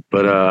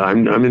 but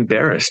I'm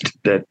embarrassed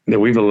that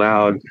we've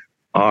allowed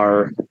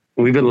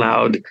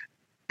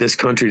this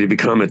country to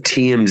become a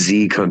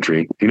TMZ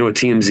country. Do you know what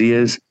TMZ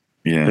is?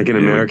 Yeah. Like in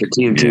America,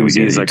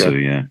 TMZ is like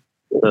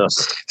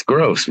it's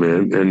gross,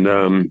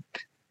 man.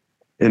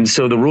 And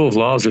so the rule of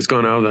law has just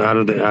gone out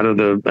of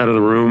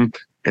the room.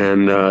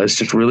 And it's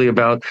just really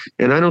about,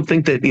 and I don't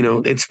think that,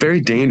 it's very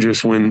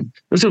dangerous when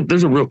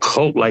there's a real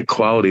cult-like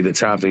quality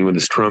that's happening with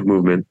this Trump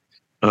movement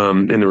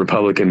and the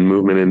Republican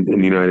movement in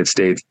the United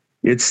States.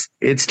 It's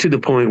to the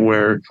point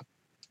where,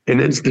 and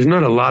there's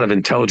not a lot of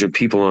intelligent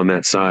people on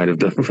that side of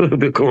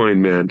the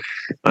coin, man.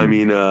 I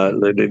mean,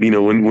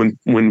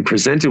 when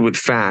presented with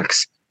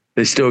facts,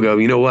 they still go,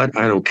 you know what?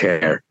 I don't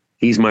care.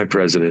 He's my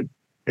president.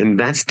 And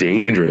that's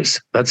dangerous.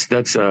 That's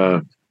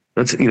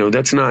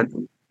not,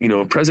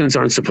 presidents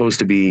aren't supposed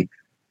to be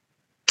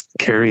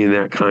carrying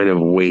that kind of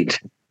weight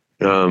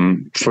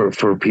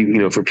for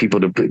people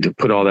to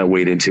put all that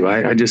weight into.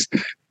 I just,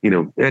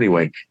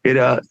 anyway,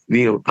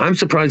 I'm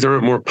surprised there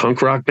aren't more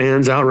punk rock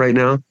bands out right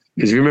now,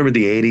 because you remember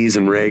the 80s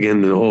and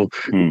Reagan,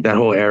 that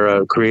whole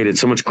era created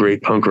so much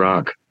great punk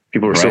rock.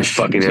 People were so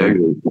fucking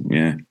angry.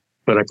 Yeah.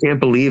 But I can't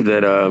believe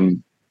that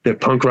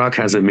that punk rock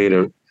hasn't made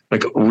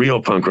like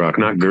real punk rock,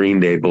 not Green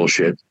Day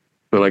bullshit,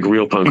 but like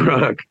real punk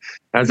rock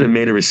hasn't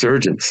made a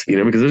resurgence,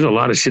 because there's a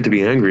lot of shit to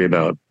be angry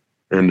about.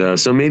 And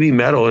so maybe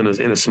metal in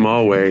a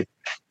small way,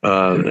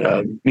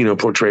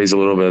 portrays a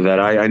little bit of that.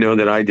 I know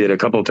that I did a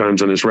couple of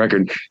times on this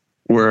record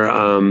where,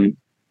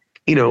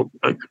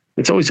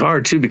 it's always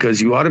hard too, because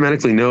you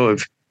automatically know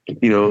if,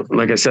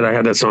 like I said, I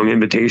had that song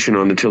Invitation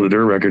on the Till the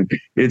Dirt record.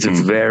 It's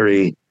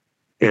very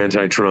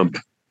anti-Trump.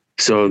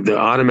 So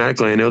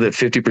automatically I know that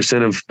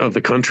 50% of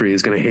the country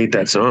is going to hate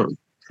that song.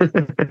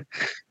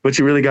 But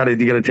you really got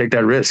to take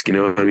that risk.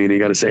 You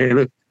got to say, hey,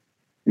 look,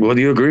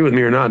 whether you agree with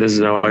me or not, this is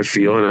how I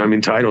feel. And I'm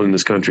entitled in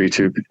this country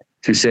to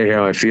say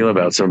how I feel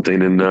about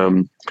something. And,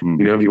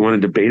 if you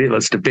want to debate it,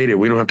 let's debate it.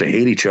 We don't have to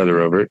hate each other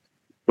over it,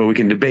 but we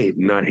can debate,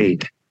 not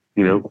hate.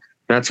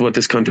 That's what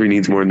this country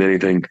needs more than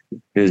anything,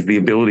 is the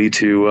ability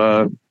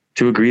to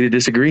agree to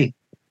disagree.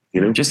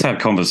 Just have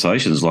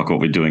conversations like what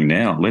we're doing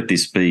now. Let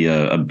this be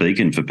a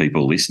beacon for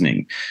people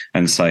listening,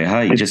 and say,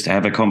 hey, just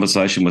have a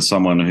conversation with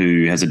someone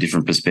who has a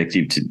different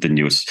perspective than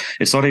you.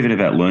 It's not even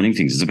about learning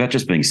things. It's about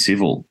just being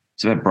civil.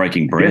 It's about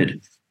breaking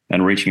bread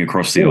and reaching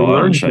across the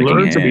aisle and shaking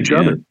hands. From each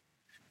other.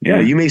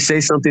 Yeah, you may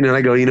say something and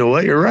I go, you know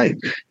what, you're right.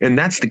 And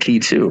that's the key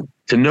too,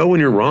 to know when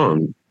you're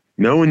wrong,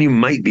 know when you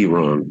might be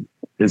wrong,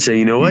 and say,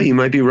 you know what, you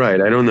might be right.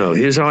 I don't know.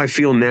 Here's how I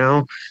feel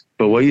now,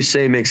 but what you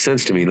say makes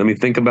sense to me. Let me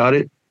think about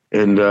it.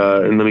 And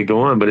let me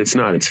go on, but it's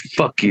not. It's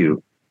fuck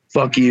you,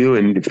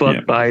 and fuck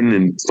Biden,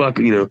 and fuck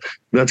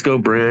let's go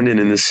Brandon,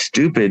 and this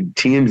stupid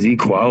TMZ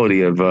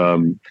quality of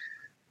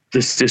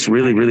just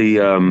really,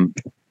 really I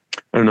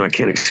don't know. I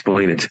can't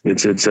explain it.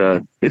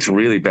 It's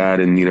really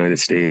bad in the United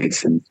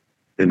States, and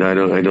I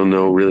don't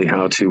know really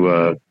how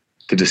to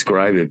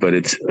describe it, but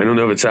I don't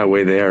know if it's that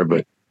way there,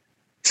 but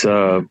it's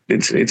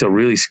a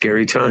really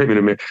scary time in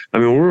America. I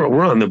mean,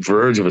 we're on the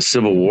verge of a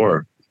civil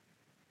war.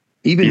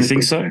 Even you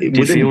think so? Do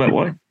you feel that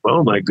way?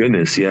 Oh my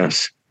goodness,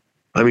 yes.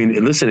 I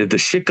mean, listen, if the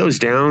shit goes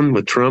down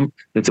with Trump,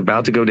 it's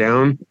about to go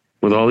down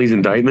with all these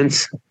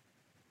indictments.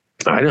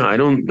 I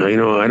don't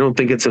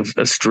think it's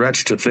a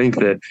stretch to think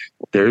that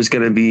there's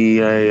going to be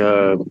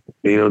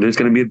there's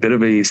going to be a bit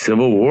of a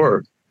civil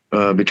war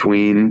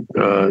between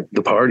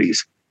the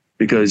parties,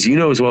 because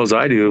as well as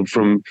I do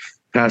from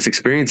past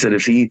experience that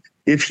if he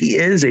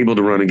is able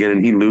to run again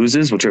and he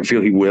loses, which I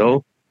feel he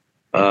will,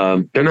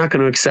 they're not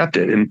going to accept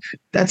it. And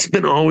that's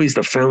been always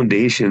the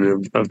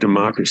foundation of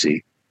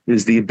democracy,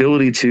 is the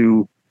ability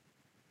to,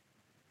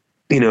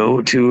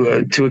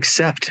 to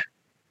accept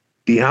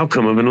the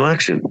outcome of an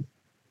election.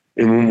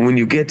 And when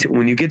you get to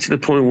the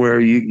point where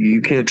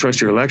you can't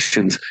trust your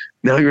elections,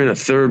 now you're in a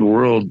third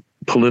world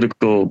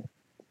political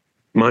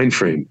mind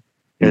frame.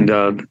 And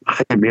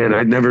man,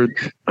 I never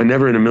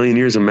in a million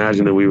years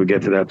imagined that we would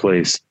get to that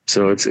place.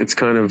 So it's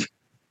kind of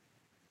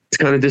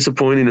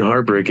disappointing and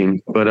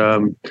heartbreaking. But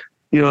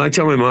I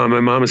tell my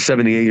mom is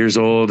 78 years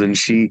old, and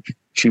she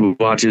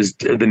watches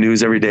the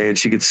news every day, and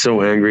she gets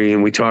so angry,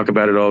 and we talk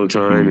about it all the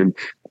time,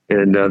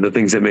 and the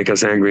things that make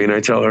us angry. And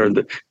I tell her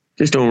that,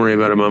 just don't worry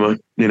about it, Mama.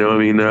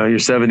 You're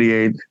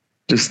 78.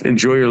 Just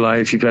enjoy your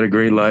life. You've had a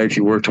great life.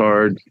 You worked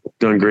hard,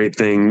 done great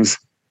things.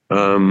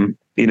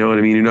 You know what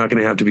I mean? You're not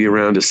going to have to be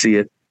around to see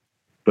it.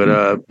 But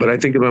I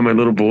think about my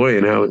little boy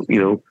and how,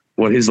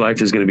 what his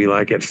life is going to be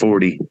like at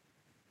 40.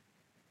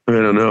 I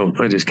don't know.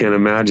 I just can't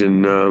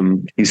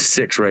imagine. He's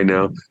 6 right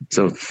now.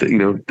 So,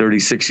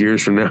 36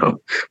 years from now,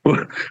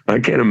 I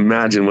can't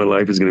imagine what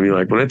life is going to be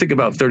like. When I think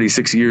about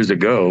 36 years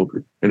ago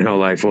and how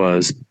life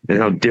was and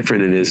how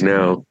different it is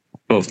now,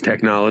 both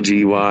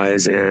technology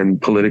wise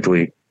and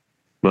politically,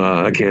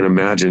 I can't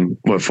imagine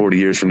what 40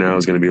 years from now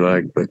is going to be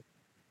like. But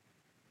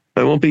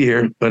I won't be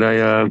here. But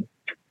I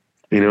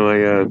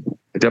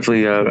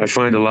definitely I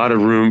find a lot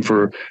of room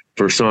for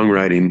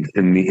songwriting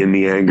in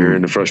the anger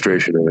and the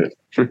frustration of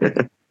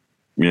it.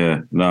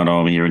 Yeah, no,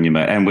 I'm hearing you,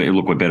 mate. And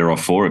we're better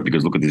off for it,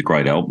 because look at this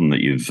great album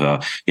that you've,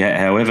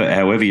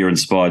 however you're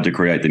inspired to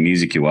create the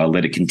music you are,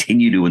 let it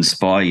continue to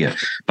inspire you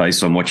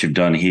based on what you've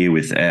done here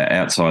with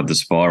Outside the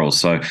Spiral.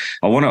 So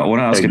I want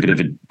to ask a bit of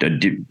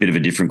a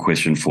different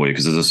question for you,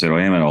 because as I said,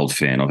 I am an old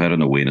fan. I've had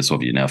an awareness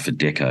of you now for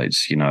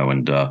decades,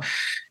 and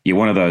you're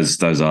one of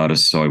those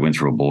artists. I went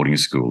through a boarding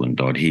school,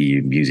 and I'd hear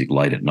your music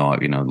late at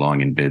night,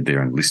 lying in bed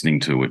there and listening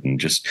to it, and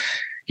just,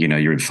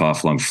 you're in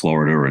far-flung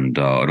Florida, and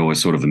I'd always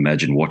sort of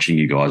imagine watching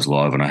you guys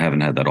live, and I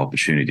haven't had that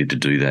opportunity to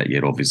do that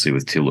yet, obviously,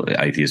 with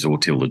Athiest or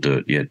Till the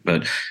Dirt yet.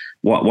 But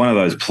one of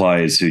those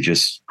players who,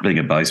 just being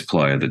a bass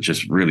player, that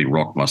just really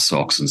rocked my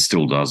socks and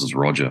still does, is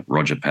Roger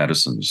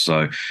Patterson.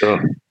 So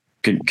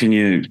what can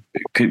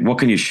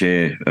you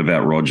share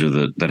about Roger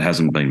that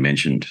hasn't been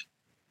mentioned,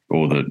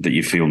 or that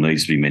you feel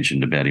needs to be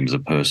mentioned about him as a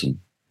person?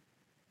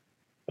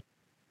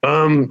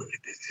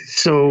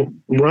 So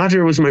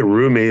Roger was my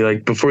roommate.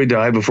 Like, before he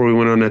died, before we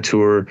went on that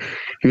tour,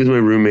 he was my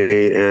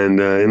roommate, and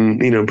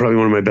probably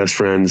one of my best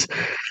friends.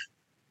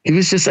 He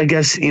was just, I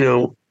guess,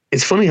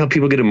 it's funny how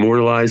people get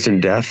immortalized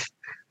in death,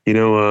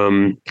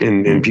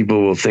 and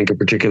people will think a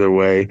particular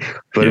way.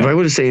 But if I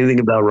were to say anything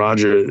about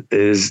Roger,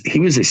 is he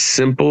was a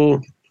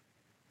simple,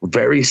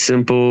 very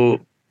simple,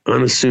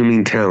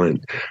 unassuming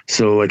talent.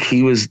 So like,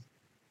 he was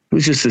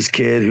just this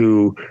kid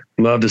who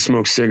loved to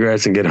smoke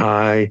cigarettes and get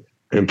high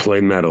and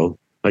play metal.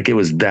 Like, it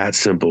was that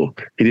simple.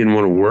 He didn't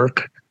want to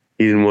work.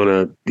 He didn't want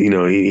to, he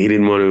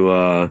didn't want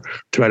to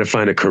try to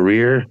find a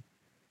career.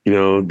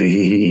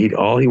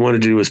 All he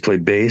wanted to do was play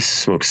bass,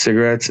 smoke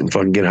cigarettes, and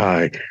fucking get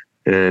high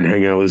and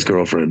hang out with his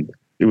girlfriend.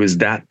 It was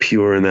that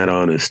pure and that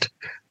honest.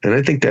 And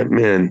I think that,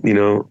 man,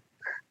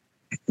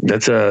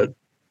 that's a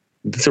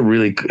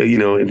really,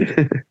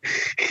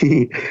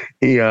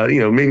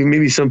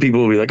 maybe some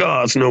people will be like,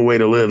 oh, it's no way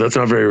to live. That's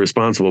not very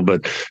responsible.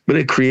 But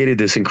it created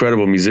this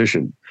incredible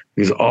musician,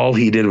 because all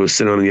he did was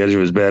sit on the edge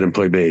of his bed and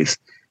play bass.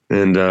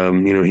 And,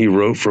 he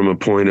wrote from a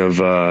point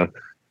of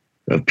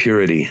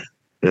purity.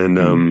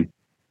 And,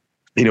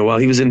 while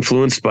he was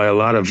influenced by a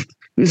lot of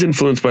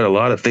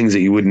things that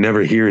you would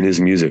never hear in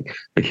his music.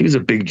 Like, he was a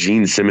big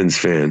Gene Simmons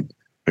fan.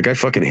 Like, I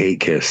fucking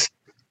hate Kiss.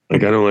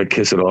 Like, I don't like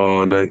Kiss at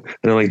all. And I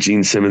don't like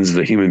Gene Simmons as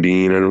a human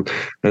being.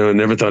 I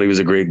never thought he was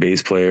a great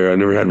bass player. I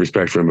never had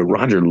respect for him, but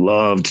Roger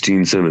loved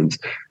Gene Simmons.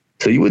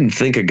 So you wouldn't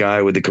think a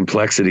guy with the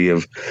complexity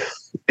of,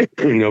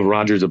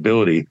 Roger's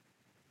ability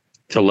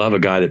to love a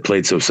guy that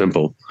played so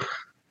simple.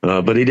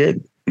 But he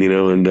did,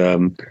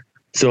 and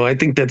so I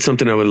think that's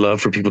something I would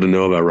love for people to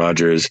know about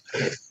Roger is,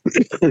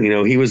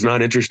 he was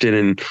not interested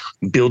in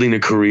building a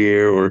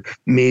career, or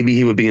maybe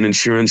he would be an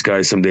insurance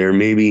guy someday, or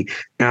maybe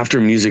after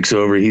music's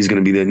over, he's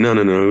going to be there. No.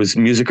 It was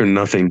music or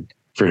nothing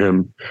for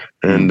him.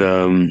 And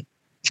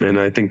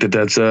I think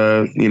that's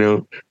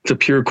it's a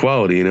pure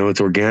quality,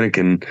 it's organic,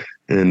 and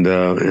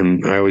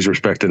I always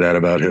respected that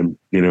about him,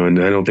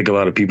 and I don't think a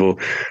lot of people,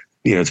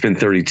 it's been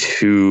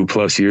 32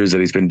 plus years that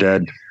he's been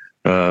dead.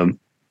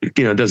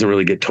 It doesn't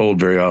really get told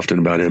very often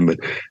about him, but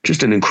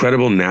just an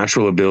incredible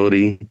natural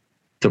ability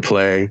to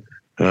play,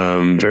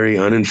 very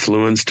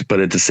uninfluenced, but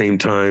at the same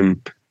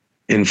time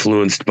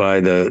influenced by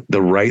the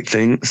right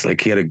things.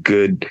 Like, he had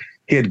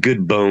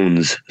good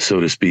bones, so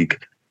to speak,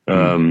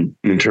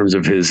 in terms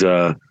of his,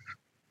 the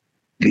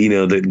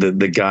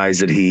guys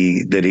that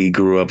he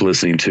grew up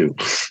listening to.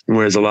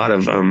 Whereas a lot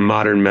of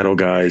modern metal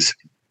guys,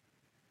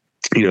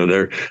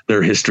 their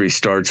history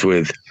starts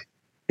with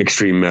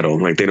extreme metal.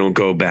 Like, they don't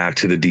go back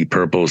to the Deep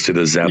Purples, to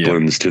the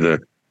Zeppelins, to the,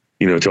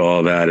 to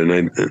all that.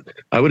 And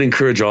I would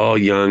encourage all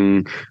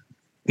young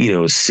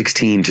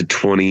 16 to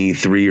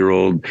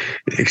 23-year-old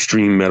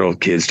extreme metal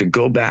kids to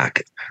go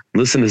back,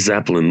 listen to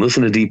Zeppelin,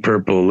 listen to Deep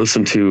Purple,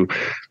 listen to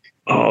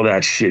all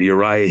that shit,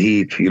 Uriah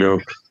Heep,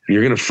 you're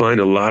going to find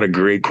a lot of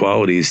great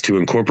qualities to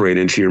incorporate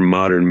into your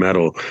modern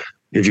metal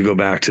if you go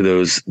back to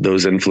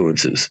those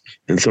influences.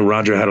 And so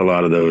Roger had a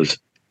lot of those.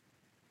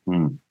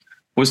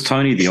 Was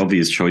Tony the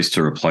obvious choice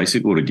to replace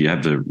it, or did you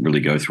have to really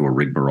go through a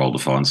rigmarole to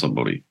find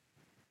somebody?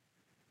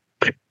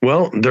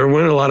 Well, there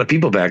weren't a lot of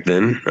people back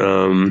then.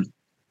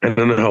 I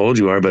don't know how old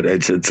you are, but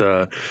it's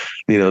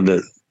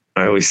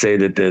I always say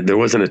that there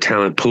wasn't a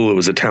talent pool; it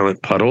was a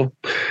talent puddle,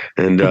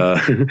 and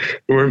there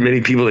weren't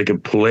many people that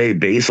could play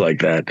bass like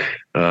that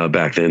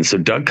back then. So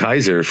Doug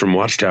Kaiser from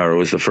Watchtower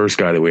was the first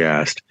guy that we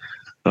asked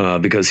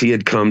because he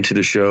had come to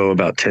the show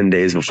about 10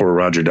 days before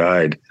Roger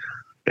died,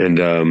 and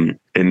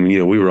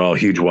we were all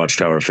huge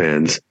Watchtower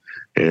fans,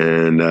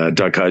 and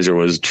Doug Kaiser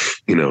was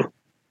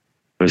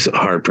I was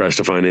hard pressed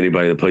to find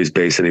anybody that plays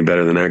bass any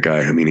better than that guy.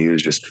 I mean, he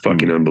was just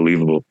fucking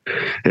unbelievable.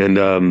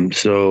 And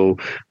so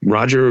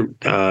Roger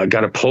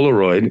got a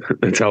Polaroid.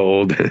 That's how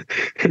old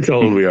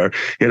we are.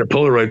 He had a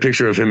Polaroid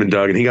picture of him and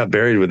Doug, and he got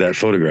buried with that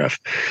photograph.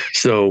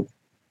 So,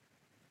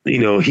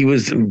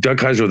 Doug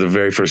Kaiser was the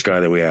very first guy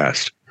that we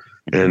asked.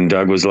 And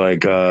Doug was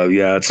like,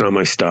 yeah, it's not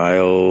my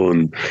style.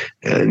 And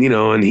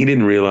he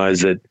didn't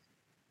realize that,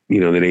 that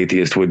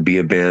Athiest would be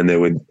a band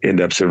that would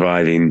end up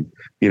surviving,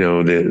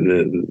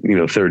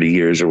 the 30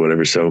 years or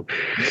whatever. So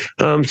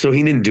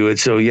he didn't do it.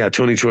 So yeah,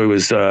 Tony Choy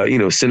was,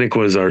 Cynic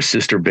was our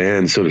sister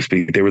band, so to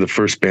speak. They were the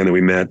first band that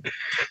we met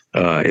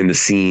in the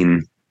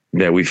scene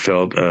that we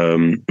felt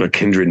a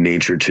kindred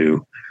nature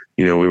to.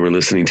 We were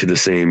listening to the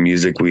same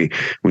music. We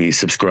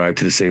subscribed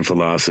to the same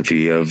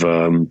philosophy of,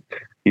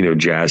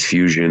 jazz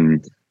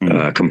fusion,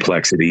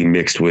 complexity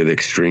mixed with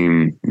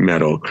extreme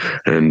metal.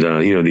 And,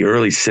 the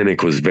early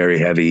Cynic was very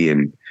heavy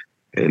and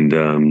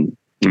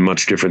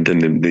much different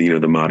than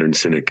the modern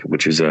Cynic,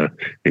 which is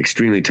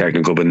extremely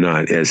technical, but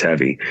not as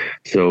heavy.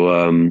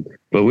 So,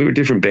 but we were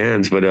different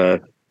bands, but I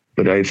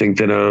think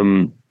that,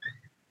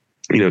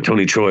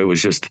 Tony Choy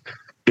was just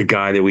the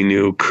guy that we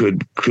knew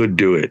could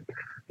do it.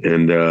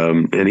 And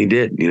he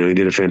did, he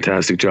did a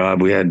fantastic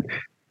job. We had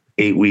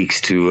 8 weeks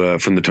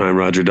from the time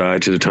Roger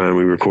died to the time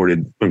we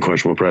recorded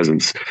Unquestionable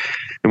Presence.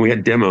 And we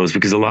had demos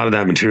because a lot of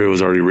that material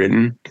was already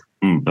written.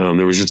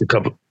 There was just a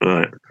couple,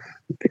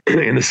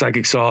 and The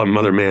Psychic Saw and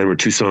Mother Man were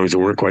two songs that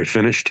weren't quite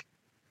finished.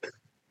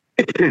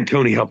 And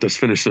Tony helped us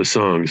finish those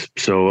songs.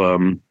 So,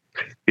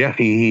 yeah,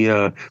 he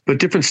but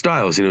different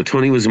styles.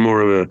 Tony was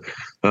more of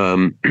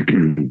a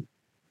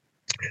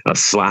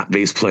slap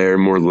bass player,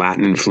 more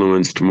Latin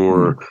influenced,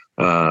 more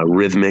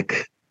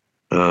rhythmic,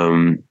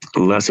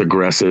 less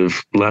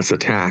aggressive, less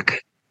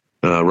attack.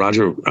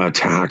 Roger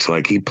attacked,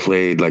 like he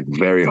played like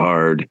very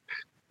hard,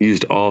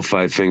 used all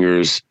five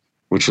fingers,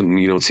 which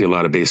you don't see a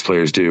lot of bass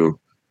players do.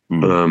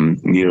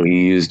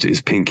 He used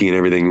his pinky and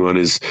everything on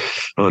his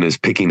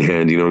picking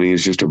hand. He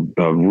was just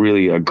a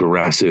really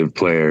aggressive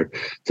player.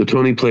 So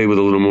Tony played with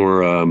a little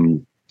more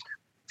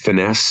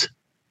finesse,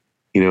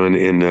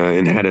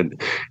 and had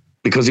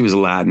because he was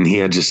Latin, he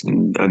had just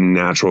a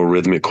natural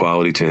rhythmic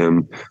quality to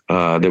him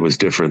that was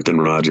different than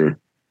Roger.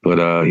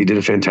 But he did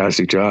a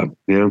fantastic job.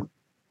 Yeah,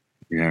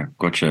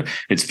 gotcha.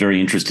 It's very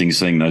interesting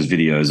seeing those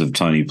videos of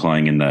Tony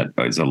playing in that.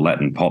 It's a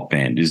Latin pop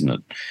band, isn't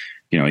it?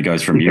 He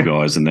goes from you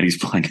guys and then he's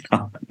playing a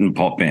Latin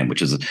pop band,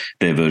 which is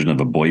their version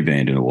of a boy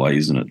band in a way,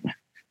 isn't it?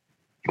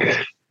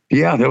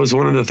 Yeah, that was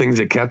one of the things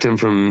that kept him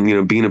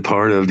from, being a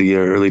part of the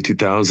early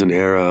 2000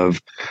 era of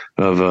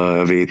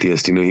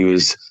Athiest. He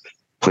was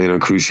playing on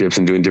cruise ships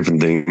and doing different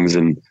things.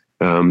 And,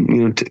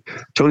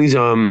 Tony's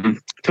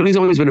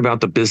always been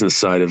about the business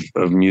side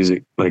of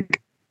music. Like,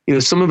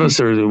 some of us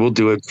we'll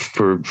do it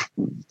for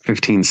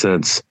 15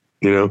 cents,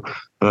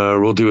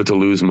 we'll do it to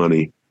lose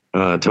money.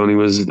 Tony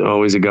was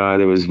always a guy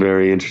that was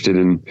very interested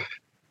in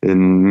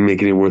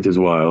making it worth his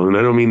while. And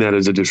I don't mean that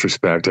as a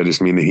disrespect. I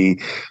just mean that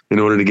in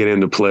order to get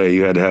into play,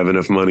 you had to have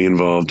enough money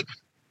involved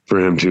for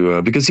him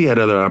to, because he had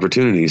other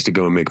opportunities to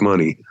go and make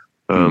money.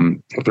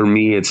 For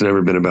me, it's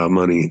never been about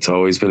money. It's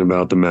always been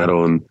about the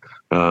metal. And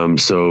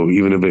so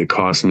even if it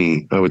cost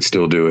me, I would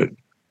still do it.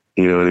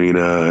 You know what I mean?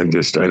 I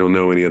don't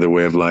know any other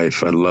way of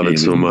life. I love it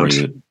so much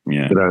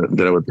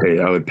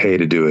that I would pay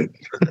to do it.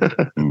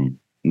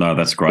 No,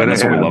 that's great.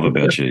 That's what we love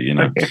about you,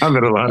 I'm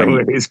in a lot of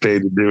ways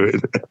paid to do it.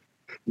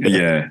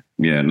 Yeah.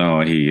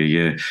 No, I hear you.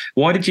 Yeah.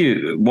 Why did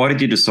you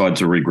decide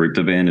to regroup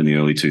the band in the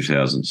early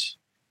 2000s?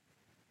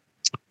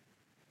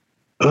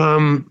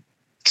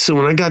 So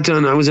when I got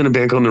done, I was in a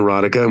band called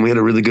Neurotica, and we had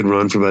a really good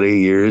run for about 8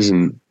 years.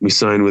 And we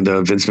signed with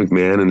Vince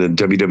McMahon and a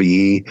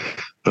WWE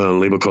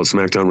label called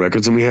SmackDown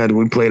Records. And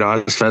we played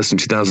Athiest in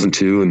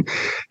 2002 and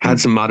had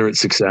some moderate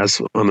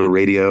success on the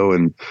radio.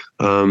 And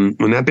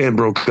when that band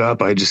broke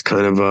up, I just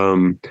kind of,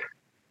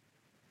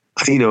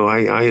 I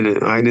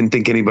didn't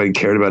think anybody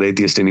cared about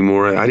Athiest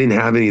anymore. I didn't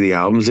have any of the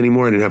albums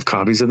anymore. I didn't have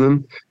copies of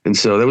them. And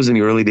so that was in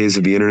the early days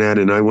of the internet.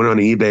 And I went on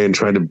eBay and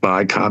tried to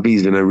buy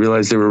copies, and I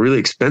realized they were really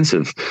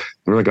expensive.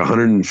 They were like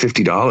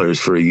 $150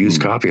 for a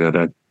used copy. And I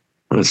thought,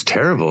 it's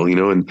terrible,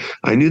 and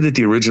I knew that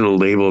the original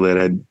label that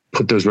had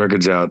put those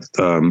records out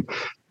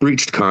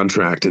breached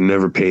contract and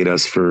never paid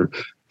us for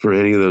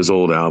any of those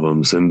old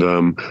albums. And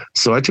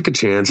so I took a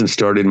chance and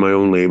started my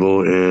own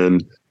label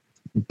and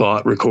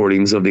bought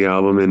recordings of the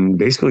album and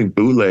basically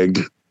bootlegged,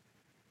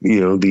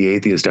 the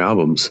Athiest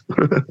albums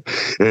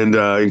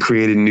and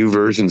created new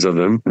versions of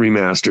them,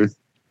 remastered,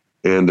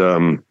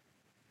 and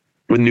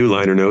with new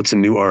liner notes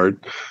and new art,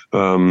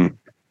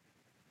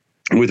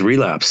 with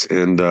Relapse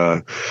and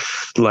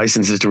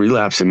licenses to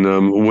Relapse. And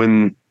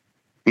when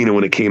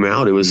it came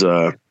out, it was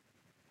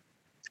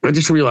I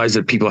just realized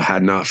that people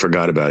had not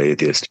forgot about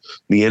Athiest.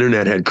 The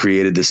internet had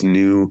created this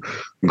new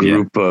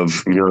group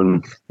of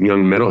young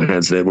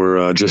metalheads that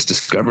were just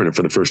discovering it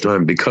for the first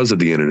time because of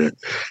the internet.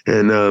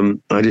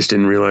 And I just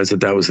didn't realize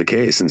that was the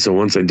case. And so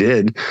once I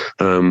did,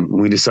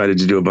 we decided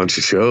to do a bunch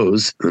of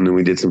shows, and then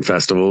we did some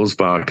festivals,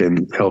 Bach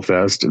and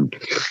Hellfest.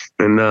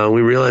 And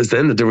we realized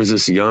then that there was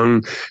this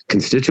young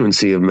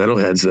constituency of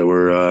metalheads that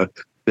were,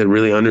 that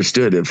really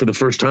understood it. For the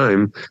first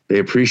time, they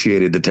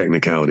appreciated the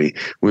technicality.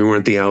 We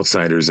weren't the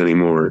outsiders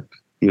anymore,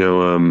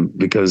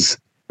 because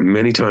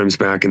many times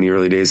back in the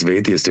early days of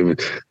Athiest,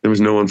 there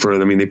was no one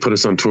they put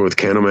us on tour with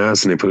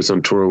Candlemass and they put us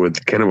on tour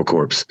with Cannibal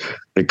Corpse.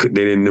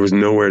 There was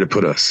nowhere to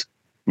put us.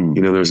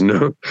 There was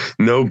no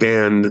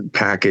band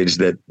package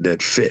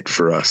that fit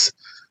for us.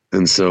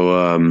 And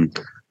so,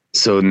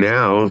 so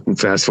now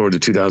fast forward to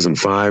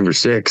 2005 or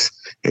 6,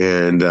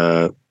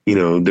 and,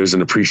 there's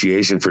an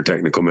appreciation for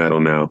technical metal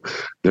now.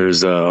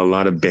 There's a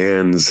lot of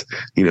bands,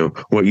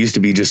 what used to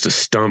be just a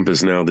stump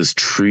is now this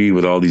tree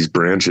with all these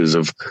branches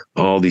of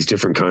all these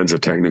different kinds of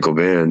technical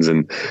bands.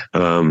 And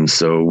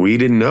so we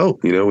didn't know,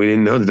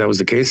 that was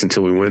the case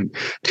until we went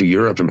to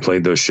Europe and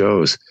played those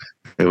shows.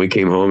 And we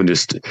came home and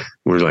just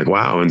we were like,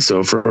 wow. And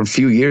so for a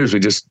few years, we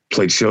just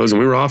played shows,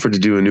 and we were offered to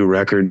do a new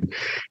record.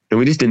 And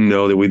we just didn't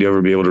know that we'd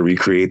ever be able to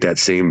recreate that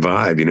same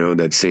vibe,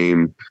 that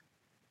same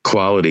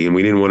quality, and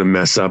we didn't want to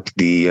mess up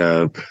the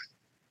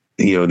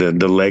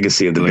the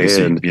legacy of the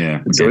band.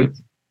 Yeah. So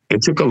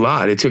it took a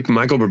lot. It took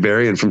Michael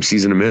Barbarian from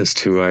Season of Mist,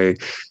 who I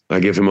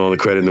give him all the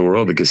credit in the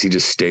world, because he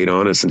just stayed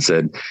on us and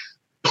said,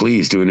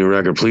 please do a new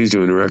record, please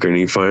do a new record. And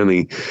he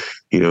finally,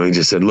 he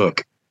just said,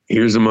 look,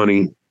 here's the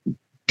money,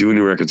 do a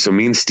new record. So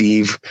me and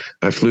Steve,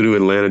 I flew to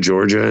Atlanta,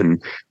 Georgia,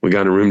 and we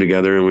got in a room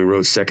together and we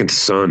wrote Second to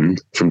Sun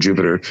from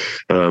Jupiter.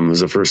 It was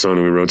the first song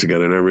that we wrote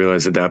together. And I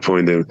realized at that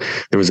point that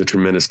there was a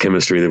tremendous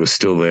chemistry that was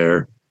still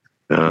there,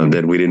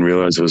 that we didn't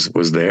realize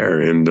was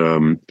there.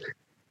 And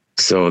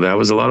so that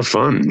was a lot of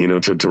fun,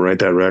 to write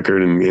that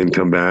record and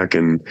come back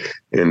and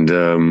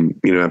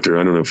after,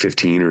 I don't know,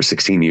 15 or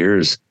 16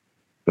 years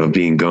of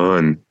being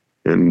gone.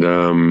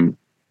 And,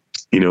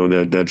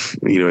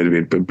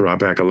 it brought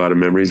back a lot of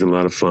memories and a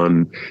lot of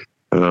fun.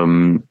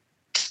 And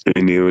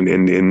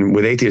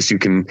with Athiest, you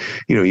can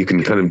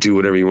kind of do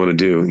whatever you want to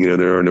do.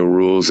 There are no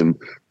rules and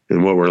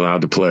what we're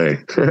allowed to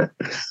play.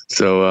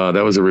 So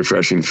that was a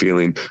refreshing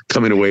feeling,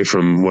 coming away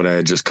from what I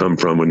had just come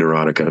from with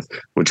Neurotica,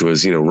 which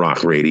was,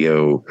 rock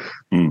radio,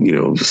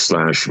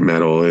 slash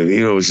metal.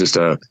 It was just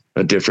a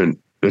different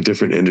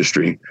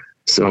industry.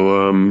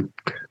 So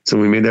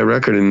we made that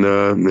record, and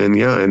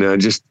I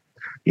just,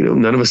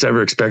 none of us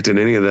ever expected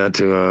any of that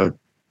to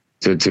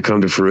come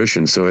to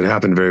fruition. So it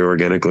happened very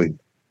organically.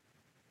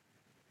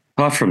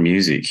 Apart from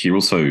music, you're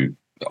also,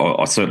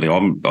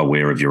 I'm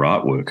aware of your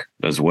artwork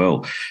as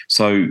well.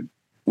 So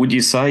would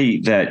you say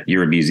that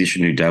you're a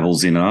musician who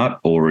dabbles in art,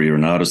 or you're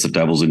an artist that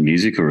dabbles in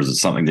music, or is it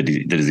something that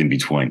is in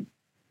between?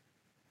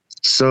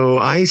 So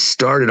I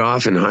started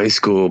off in high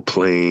school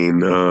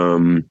playing,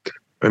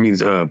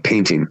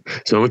 painting.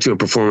 So I went to a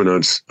performing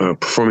arts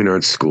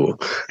school,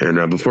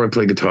 and before I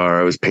played guitar,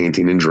 I was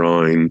painting and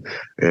drawing,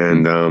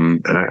 and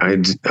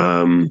I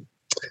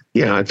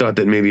thought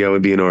that maybe I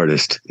would be an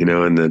artist, and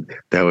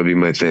that would be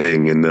my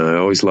thing. And I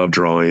always loved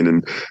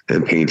drawing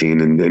and painting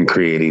and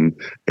creating.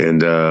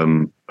 And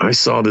I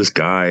saw this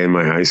guy in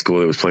my high school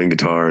that was playing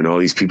guitar, and all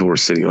these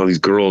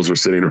girls were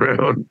sitting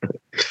around.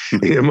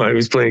 I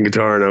was playing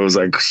guitar, and I was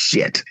like,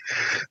 shit,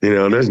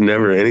 there's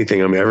never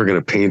anything I'm ever going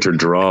to paint or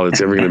draw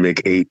that's ever going to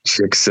make 8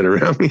 chicks sit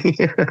around me.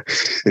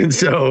 And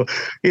so,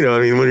 when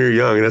you're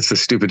young, that's the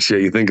stupid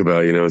shit you think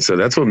about, so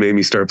that's what made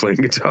me start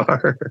playing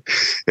guitar.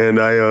 And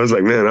I was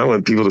like, man, I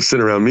want people to sit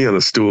around me on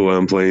a stool while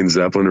I'm playing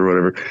Zeppelin or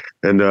whatever.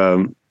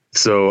 And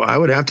so I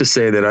would have to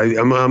say that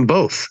I'm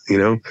both.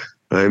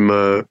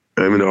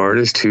 I'm an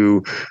artist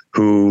who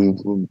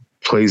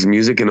plays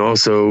music, and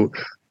also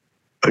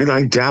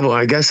I dabble.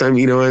 I guess I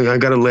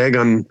got a leg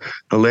on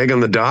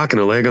the dock and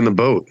a leg on the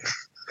boat.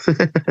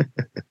 Yeah,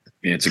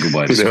 it's a good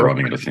way of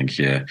describing it, I think.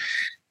 Yeah.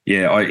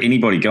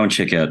 Anybody go and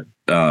check out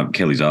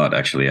Kelly's art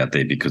actually out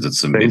there, because it's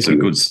some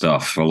good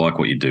stuff. I like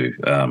what you do.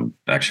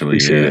 Actually,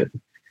 Appreciate it.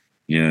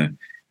 Yeah.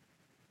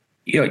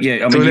 Yeah.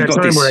 I So mean, in you've that got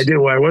time this.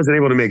 where I wasn't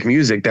able to make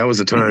music, that was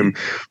the time,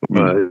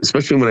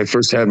 especially when I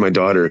first had my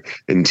daughter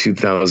in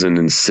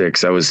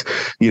 2006. I was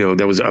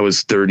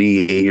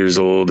 38 years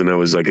old, and I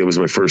was like, it was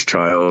my first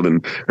child,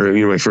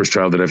 my first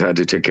child that I've had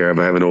to take care of.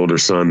 I have an older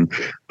son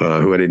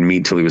who I didn't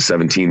meet till he was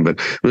 17, but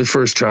it was the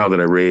first child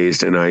that I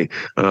raised, and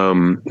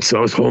so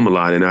I was home a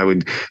lot, and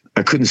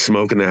I couldn't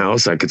smoke in the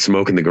house. I could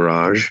smoke in the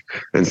garage,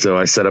 and so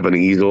I set up an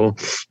easel,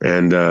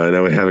 and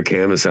I would have a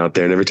canvas out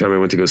there, and every time I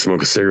went to go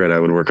smoke a cigarette, I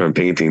would work on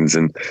paintings,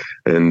 so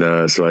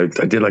I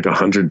did like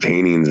 100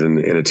 paintings in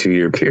a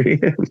 2-year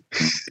period.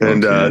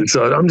 And Okay.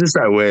 so I'm just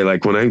that way.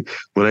 Like when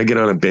I get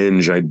on a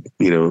binge,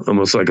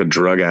 almost like a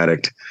drug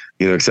addict,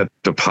 except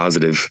a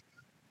positive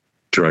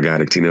drug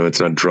addict. It's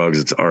not drugs,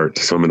 it's art.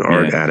 So I'm an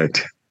art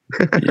addict.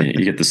 Yeah,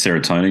 you get the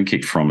serotonin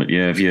kick from it.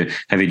 Yeah. Have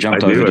you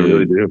jumped I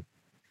really do.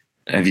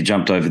 Have you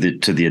jumped over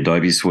to the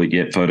Adobe suite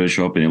yet,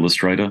 Photoshop and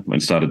Illustrator,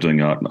 and started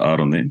doing art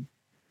on them?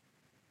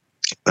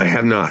 I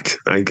have not.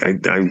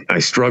 I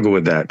struggle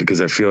with that because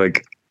I feel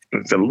like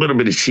there's a little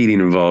bit of cheating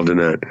involved in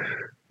that.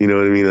 You know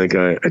what I mean? Like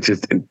I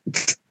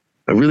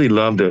really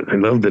love I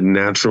love the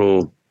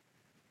natural.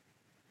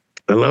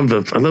 I love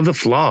the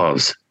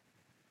flaws.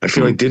 I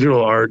feel like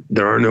digital art,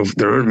 there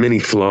aren't many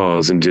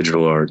flaws in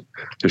digital art.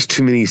 There's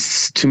too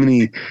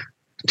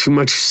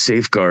much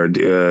safeguard,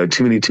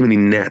 too many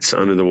nets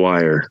under the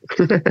wire.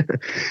 I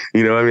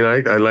mean,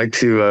 I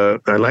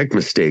like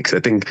mistakes. I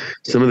think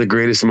some of the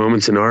greatest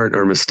moments in art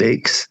are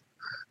mistakes.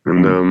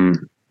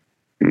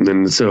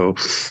 And so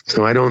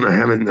I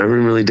haven't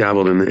really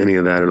dabbled in any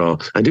of that at all.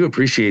 I do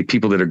appreciate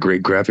people that are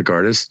great graphic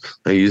artists.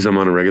 I use them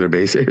on a regular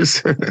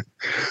basis,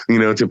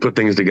 to put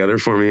things together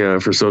for me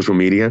for social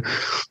media.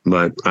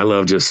 But I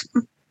love just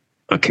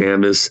a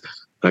canvas,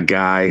 a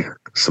guy,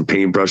 some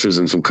paintbrushes,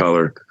 and some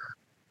color,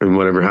 and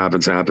whatever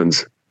happens.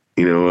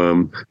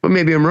 But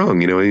maybe I'm wrong.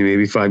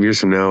 Maybe 5 years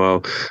from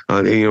now,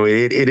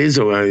 it is.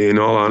 In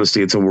all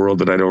honesty, it's a world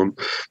that I don't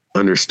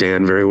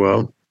understand very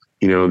well.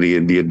 The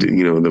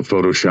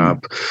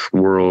Photoshop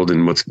world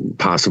and what's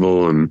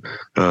possible. And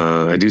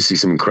I do see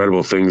some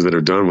incredible things that are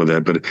done with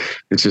that, but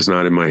it's just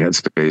not in my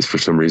headspace for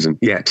some reason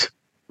yet.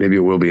 Maybe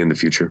it will be in the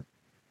future.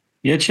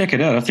 Yeah, check it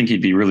out. I think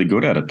you'd be really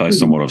good at it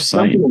based on what I've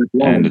seen.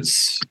 And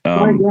it's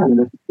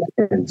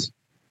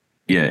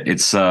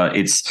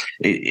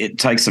it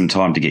takes some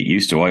time to get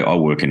used to. I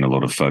work in a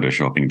lot of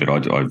photoshopping, but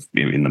I've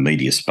in the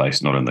media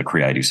space, not in the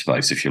creative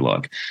space, if you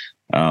like.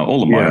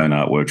 All of my own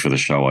artwork for the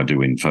show I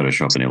do in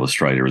Photoshop and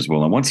Illustrator as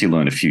well. And once you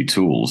learn a few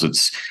tools,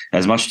 it's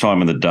as much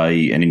time in the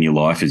day and in your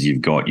life as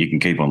you've got. You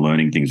can keep on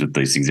learning things with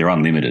these things. They're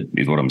unlimited,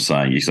 is what I'm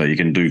saying. So you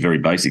can do very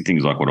basic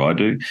things like what I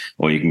do,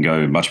 or you can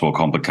go much more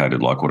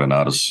complicated, like what an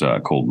artist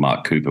called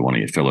Mark Cooper, one of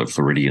your fellow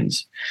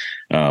Floridians,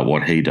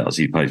 what he does.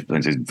 He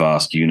paints these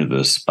vast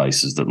universe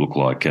spaces that look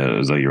like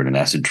as though you're in an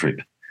acid trip.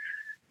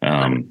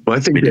 Well,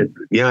 I think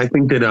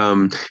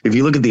that if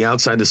you look at the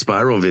Outside the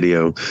Spiral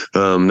video,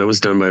 that was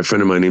done by a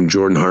friend of mine named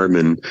Jordan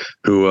Hartman,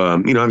 who,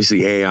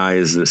 obviously AI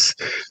is this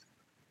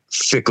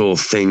fickle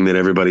thing that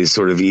everybody's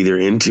sort of either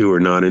into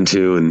or not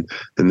into. And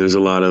there's a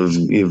lot of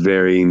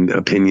varying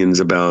opinions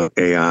about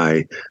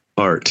AI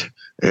art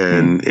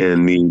and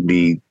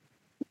the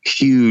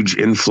huge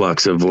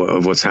influx of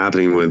what's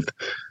happening with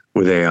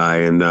AI,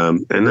 and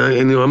I'm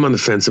on the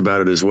fence about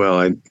it as well.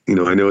 I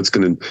know it's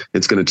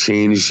gonna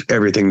change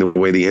everything the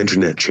way the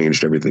internet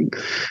changed everything,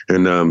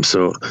 and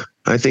so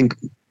I think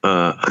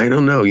I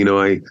don't know.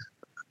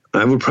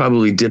 I would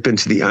probably dip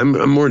into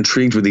I'm more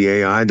intrigued with the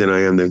AI than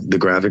I am the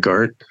graphic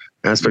art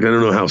aspect. I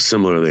don't know how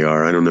similar they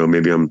are. I don't know.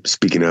 Maybe I'm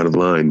speaking out of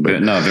line,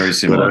 but no, very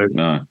similar.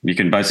 No, you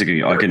can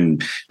basically, I can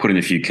put in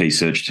a few key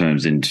search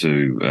terms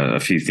into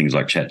a few things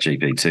like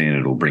ChatGPT, and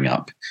it'll bring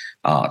up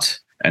art.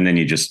 And then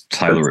you just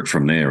tailor it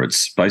from there.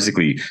 It's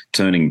basically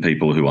turning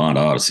people who aren't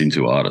artists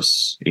into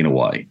artists in a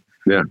way.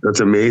 Yeah,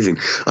 that's amazing.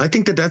 I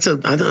think that's a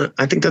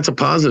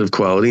positive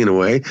quality in a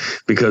way,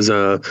 because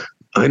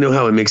I know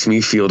how it makes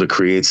me feel to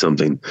create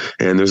something.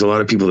 And there's a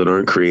lot of people that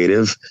aren't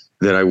creative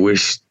that I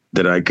wish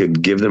that I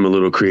could give them a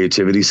little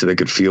creativity so they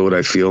could feel what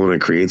I feel when I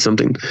create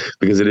something,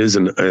 because it is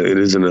an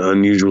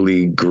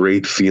unusually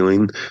great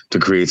feeling to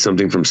create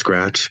something from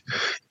scratch,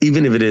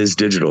 even if it is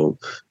digital,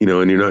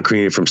 and you're not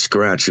creating it from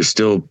scratch. You're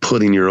still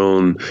putting your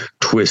own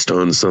twist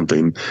on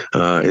something,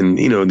 and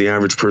the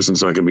average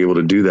person's not going to be able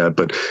to do that,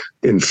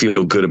 and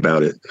feel good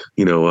about it,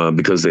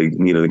 because they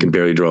can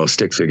barely draw a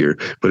stick figure.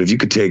 But if you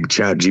could take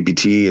Chat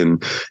GPT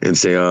and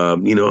say, I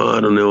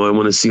don't know, I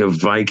want to see a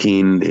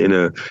Viking in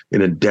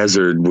a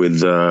desert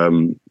with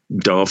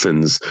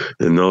dolphins,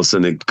 and all of a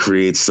sudden it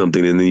creates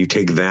something, and then you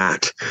take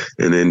that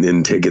and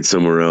then take it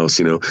somewhere else,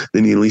 then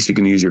at least you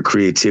can use your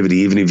creativity,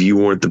 even if you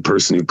weren't the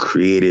person who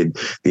created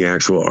the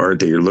actual art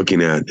that you're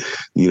looking at.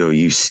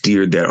 You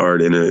steered that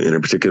art in a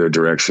particular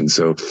direction.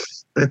 So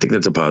I think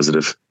that's a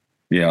positive.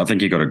 Yeah, I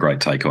think you got a great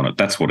take on it.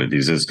 That's what it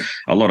is. There's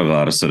a lot of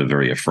artists that are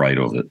very afraid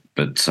of it,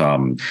 but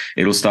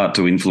it'll start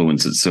to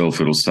influence itself.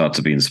 It'll start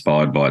to be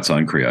inspired by its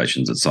own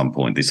creations at some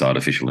point, this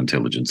artificial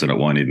intelligence, and it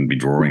won't even be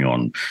drawing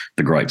on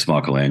the greats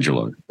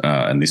Michelangelo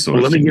and this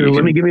sort of thing.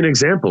 Let me give you an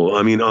example.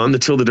 I mean, on the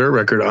Till the Dirt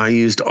record, I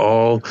used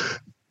all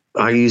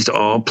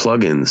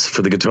plugins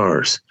for the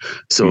guitars.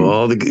 So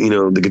all the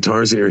the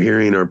guitars that you're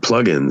hearing are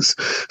plugins.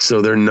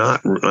 So they're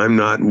not. I'm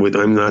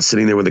not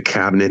sitting there with a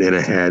cabinet and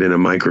a head and a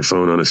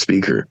microphone on a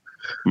speaker.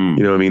 You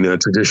know, I mean, a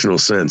traditional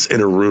sense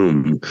in a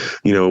room,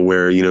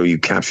 where, you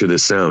capture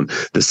this sound.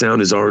 The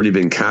sound has already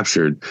been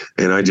captured,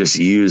 and I just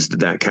used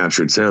that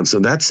captured sound. So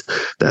that's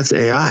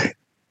AI.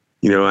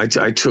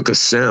 I took a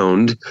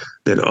sound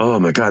that, oh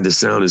my God, this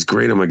sound is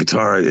great on my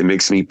guitar. It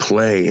makes me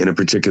play in a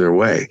particular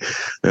way.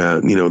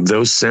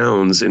 Those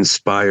sounds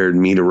inspired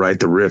me to write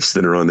the riffs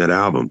that are on that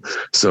album.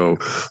 So,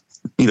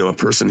 a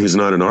person who's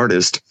not an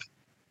artist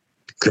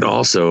could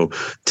also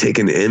take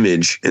an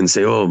image and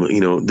say, oh,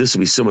 this would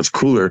be so much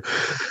cooler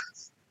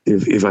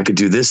if I could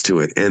do this to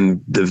it.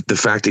 And the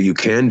fact that you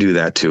can do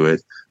that to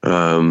it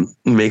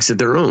makes it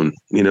their own,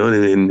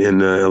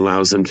 and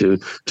allows them to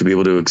be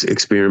able to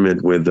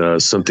experiment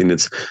with something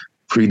that's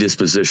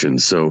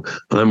predispositioned. So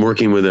I'm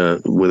working with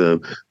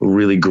a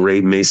really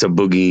great Mesa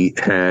Boogie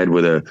head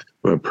with a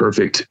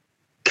perfect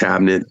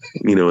cabinet,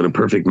 and a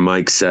perfect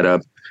mic setup.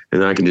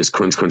 And I can just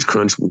crunch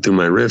through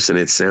my riffs, and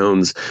it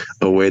sounds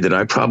a way that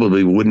I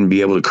probably wouldn't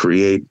be able to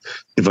create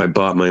if I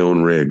bought my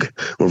own rig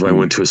or if I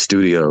went to a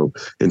studio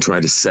and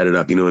tried to set it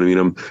up. You know what I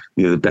mean?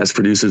 The best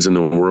producers in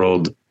the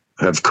world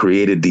have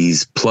created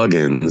these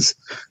plugins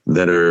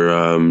that are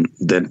and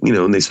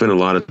they spend a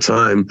lot of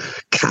time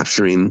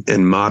capturing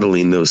and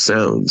modeling those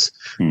sounds.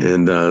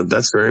 And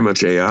that's very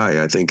much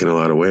AI, I think, in a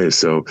lot of ways.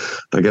 So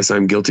I guess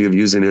I'm guilty of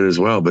using it as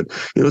well. But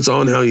it's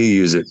all in how you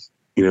use it.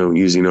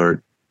 Using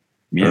art.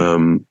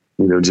 Yeah.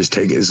 Just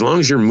take it. As long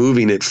as you're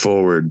moving it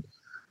forward,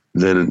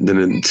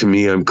 then to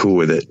me, I'm cool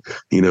with it.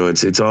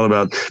 It's all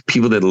about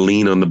people that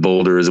lean on the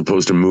boulder as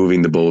opposed to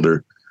moving the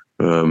boulder.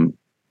 I'm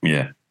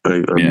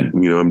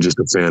just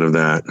a fan of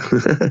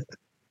that.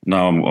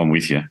 No, I'm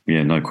with you.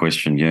 Yeah, no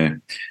question. Yeah.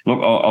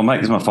 Look, I'll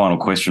make this my final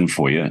question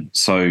for you.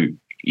 So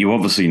you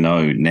obviously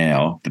know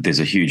now that there's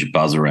a huge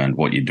buzz around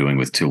what you're doing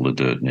with Till the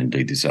Dirt and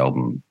indeed this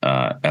album,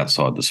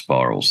 Outside the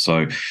Spiral.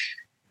 So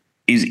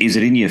is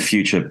it in your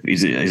future?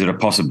 Is it a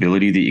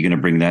possibility that you're going to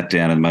bring that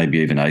down and maybe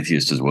even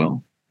Athiest as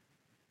well?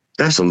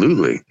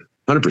 Absolutely.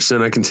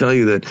 100%. I can tell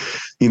you that,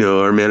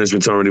 our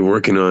management's already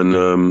working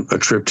on a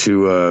trip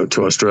to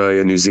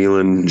Australia, New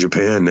Zealand,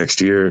 Japan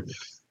next year.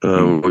 We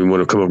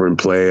want to come over and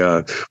play.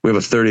 We have a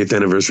 30th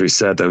anniversary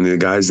set. I mean, the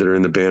guys that are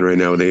in the band right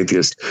now with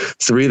Athiest,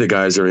 3 of the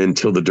guys are in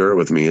Till the Dirt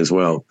with me as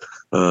well.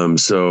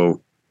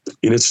 So,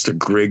 it's just a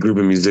great group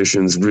of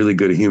musicians, really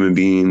good human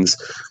beings,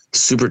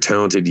 super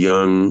talented,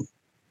 young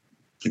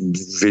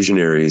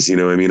visionaries.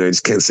 I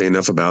just can't say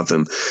enough about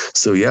them.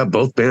 So yeah,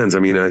 both bands. I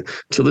mean,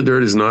 Till the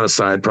Dirt is not a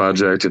side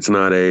project. It's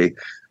not a,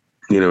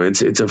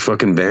 it's a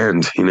fucking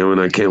band, and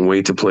I can't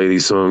wait to play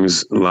these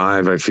songs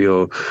live. I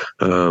feel,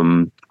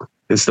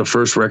 it's the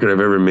first record I've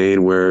ever made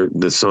where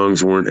the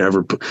songs weren't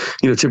ever,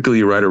 typically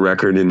you write a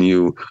record and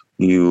you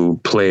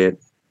play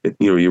it,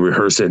 you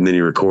rehearse it and then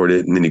you record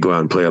it and then you go out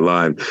and play it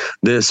live.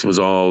 This was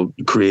all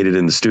created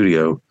in the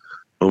studio,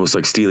 almost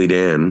like Steely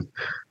Dan,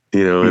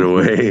 in a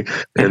way.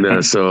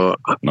 And so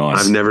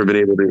nice. I've never been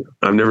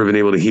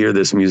able to hear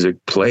this music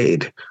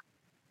played.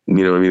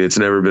 It's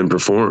never been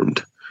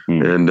performed.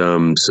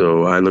 And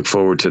so I look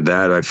forward to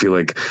that. I feel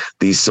like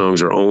these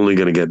songs are only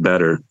going to get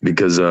better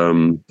because,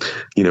 in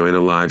a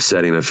live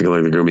setting, I feel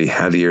like they're going to be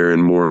heavier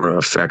and more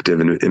effective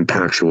and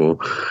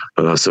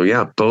impactful. So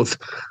yeah, both.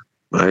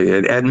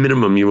 At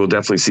minimum, you will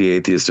definitely see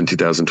Athiest in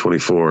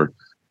 2024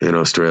 in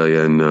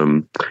Australia.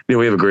 And,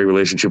 we have a great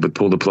relationship with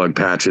Pull the Plug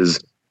Patches,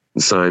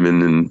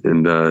 Simon,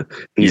 and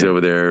he's over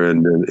there,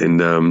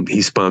 and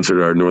he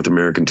sponsored our North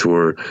American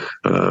tour.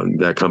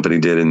 That company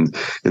did, and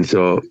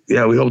so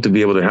yeah, we hope to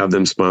be able to have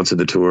them sponsor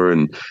the tour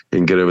and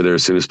get over there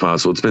as soon as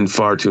possible. It's been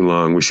far too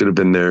long. We should have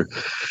been there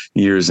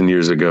years and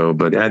years ago,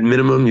 but at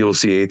minimum, you'll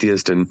see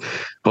Athiest, and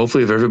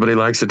hopefully, if everybody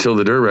likes the Till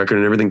the Dirt record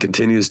and everything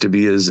continues to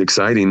be as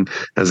exciting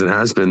as it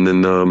has been,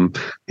 then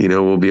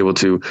we'll be able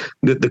to.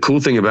 The cool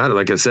thing about it,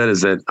 like I said,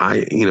 is that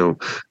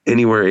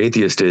anywhere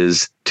Athiest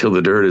is, Till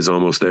the Dirt is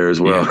almost there as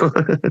well.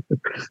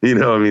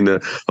 Yeah.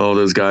 All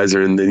those guys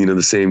are in,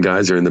 the same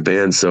guys are in the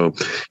band. So,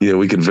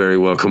 we could very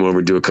well come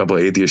over, do a couple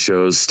of Athiest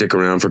shows, stick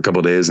around for a couple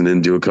of days, and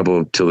then do a couple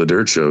of Till the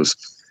Dirt shows.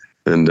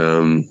 And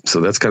so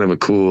that's kind of a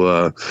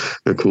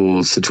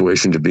cool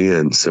situation to be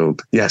in. So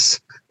yes,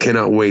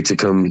 cannot wait to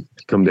come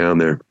down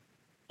there.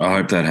 I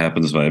hope that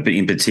happens, mate. But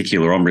in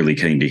particular, I'm really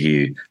keen to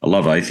hear. I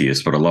love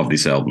Athiest, but I love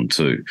this album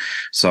too.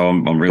 So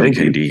I'm really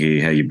keen to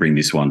hear how you bring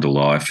this one to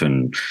life,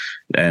 and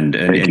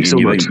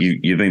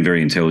you've been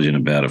very intelligent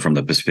about it from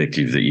the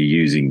perspective that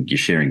you're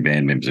sharing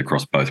band members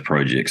across both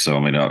projects. So I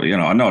mean,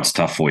 I know it's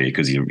tough for you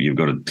because you've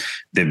got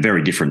they're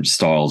very different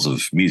styles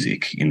of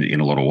music in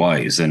a lot of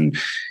ways, and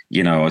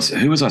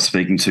who was I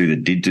speaking to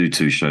that did do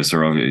two shows? So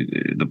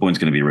the point's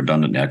going to be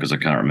redundant now because I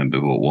can't remember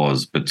who it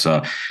was. But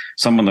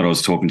someone that I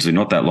was talking to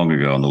not that long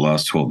ago in the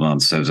last 12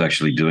 months, I was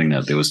actually doing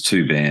that. There was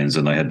two bands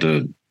and they had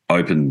to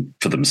open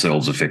for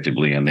themselves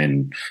effectively and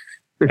then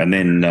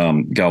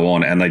go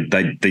on. And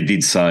they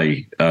did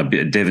say,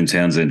 Devin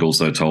Townsend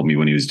also told me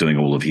when he was doing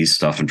all of his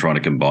stuff and trying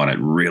to combine it,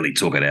 really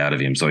took it out of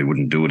him so he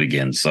wouldn't do it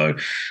again. So,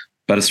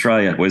 but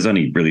Australia, well, there's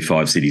only really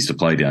 5 cities to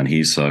play down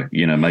here. So,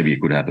 maybe it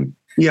could happen.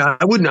 Yeah,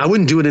 I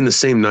wouldn't do it in the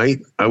same night.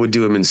 I would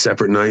do them in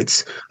separate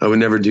nights. I would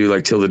never do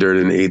like Till the Dirt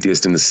and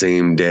Athiest in the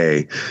same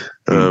day.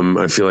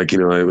 I feel like,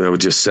 I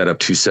would just set up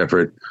 2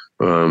 separate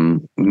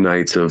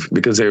nights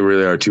because they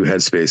really are 2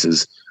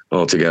 headspaces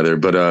altogether.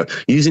 But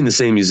using the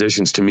same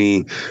musicians, to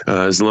me,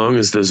 as long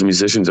as those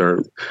musicians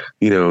are,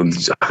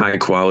 high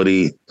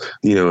quality,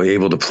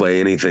 able to play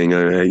anything,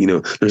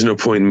 there's no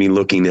point in me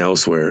looking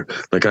elsewhere.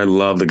 Like, I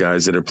love the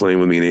guys that are playing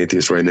with me in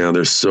Athiest right now.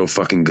 They're so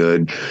fucking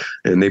good,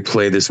 and they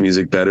play this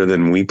music better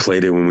than we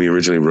played it when we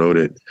originally wrote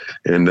it.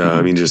 And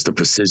just the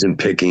precision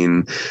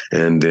picking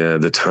and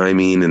the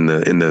timing and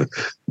the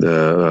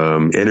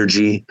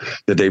energy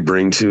that they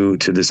bring to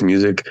this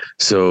music.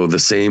 So the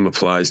same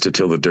applies to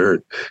Till the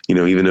Dirt.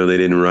 Even though they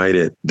didn't write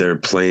it, they're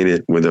playing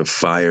it with a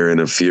fire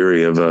and a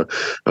fury of a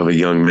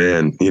young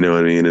man. You know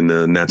what I mean?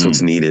 And that's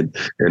what's needed.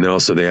 And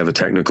also they have a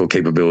technical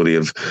capability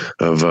of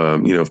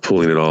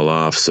pulling it all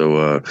off.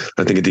 So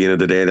I think at the end of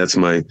the day, that's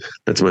my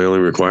only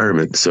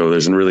requirement. So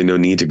there's really no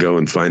need to go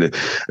and find it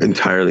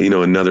entirely.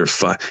 Another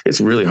 5.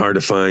 It's really hard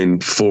to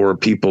find 4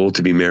 people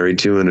to be married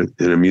to in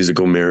a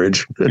musical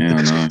marriage.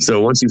 Yeah,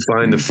 so once you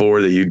find the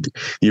 4 that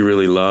you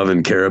really love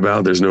and care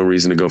about, there's no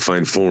reason to go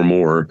find 4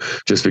 more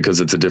just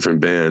because it's a different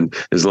band.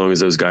 As long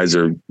as those guys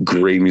are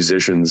great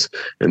musicians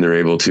and they're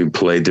able to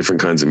play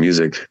different kinds of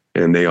music,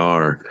 and they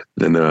are,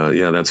 then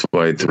that's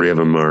why 3 of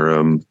them are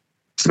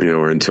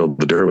Until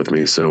the Dirt with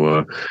me.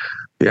 So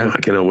I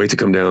cannot wait to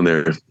come down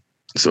there.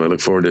 So I look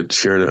forward to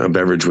sharing a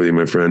beverage with you,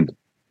 my friend.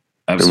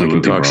 Absolutely, and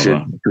we can talk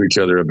brother. shit to each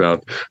other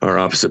about our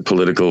opposite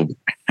political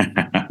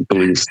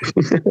beliefs.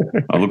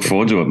 I look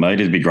forward to it, mate.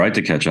 It'd be great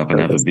to catch up and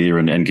have a beer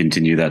and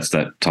continue that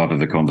type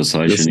of a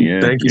conversation.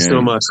 Listen, thank you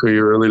so much for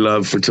your early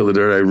love for Till the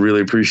Dirt. I really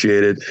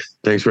appreciate it.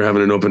 Thanks for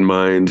having an open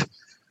mind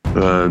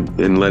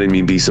and letting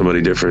me be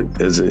somebody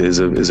different as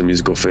a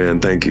musical fan.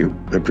 Thank you.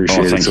 I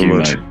appreciate it so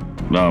much.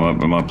 Mate. No,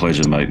 my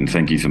pleasure, mate. And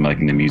thank you for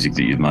making the music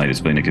that you've made. It's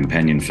been a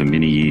companion for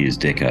many years,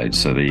 decades.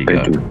 So there you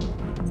go.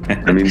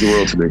 That means the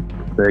world to me.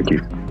 Thank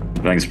you.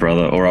 Thanks,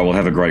 brother. All right, we'll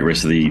have a great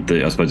rest of the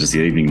I suppose it's the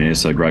evening there,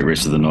 so great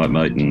rest of the night,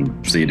 mate, and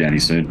see you down here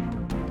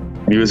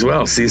soon. You as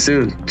well. See you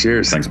soon.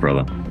 Cheers. Thanks,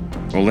 brother.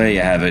 Well, there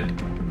you have it.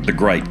 The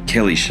great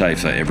Kelly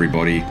Shaefer,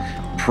 everybody.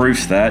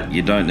 Proof that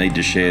you don't need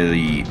to share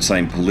the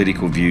same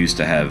political views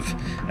to have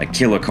a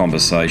killer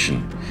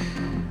conversation.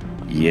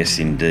 Yes,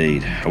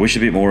 indeed. I wish a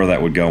bit more of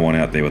that would go on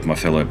out there with my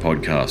fellow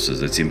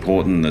podcasters. It's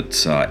important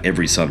that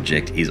every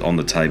subject is on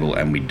the table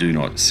and we do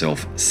not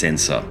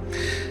self-censor.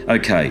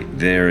 Okay,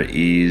 there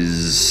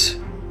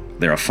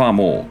are far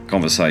more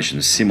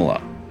conversations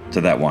similar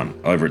to that one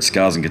over at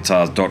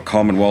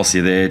scarsandguitars.com, and whilst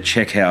you're there,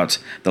 check out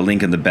the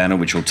link in the banner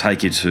which will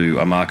take you to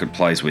a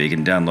marketplace where you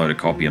can download a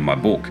copy of my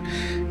book,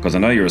 because I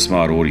know you're a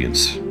smart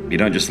audience. You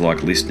don't just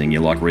like listening,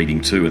 you like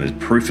reading too, and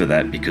there's proof of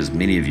that because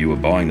many of you are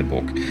buying the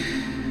book.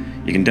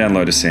 You can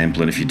download a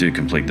sample, and if you do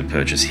complete the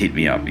purchase, hit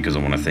me up because I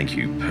want to thank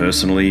you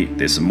personally.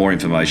 There's some more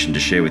information to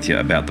share with you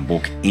about the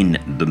book in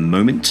the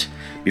moment.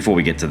 Before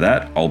we get to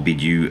that, I'll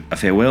bid you a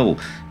farewell.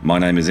 My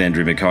name is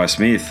Andrew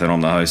Mackay-Smith, and I'm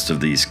the host of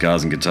the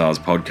Scars and Guitars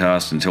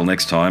podcast. Until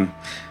next time,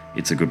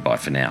 it's a goodbye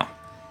for now.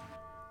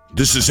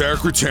 This is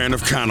Eric Rattan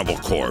of Cannibal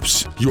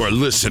Corpse. You are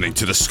listening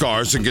to the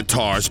Scars and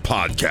Guitars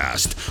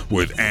podcast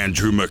with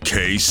Andrew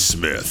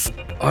Mackay-Smith.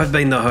 I've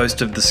been the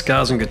host of the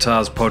Scars and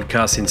Guitars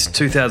podcast since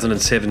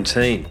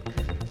 2017.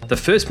 The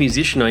first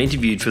musician I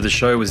interviewed for the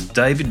show was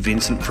David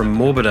Vincent from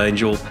Morbid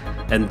Angel,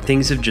 and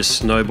things have just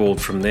snowballed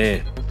from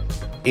there.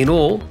 In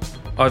all,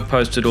 I've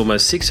posted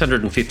almost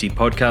 650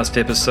 podcast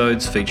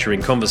episodes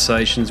featuring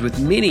conversations with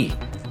many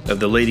of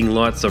the leading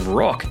lights of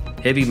rock,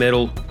 heavy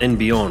metal, and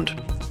beyond.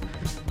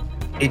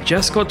 It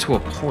just got to a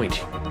point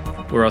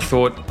where I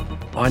thought,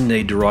 I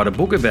need to write a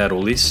book about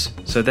all this,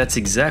 so that's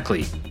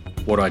exactly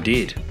what I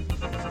did.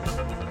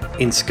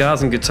 In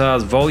Scars and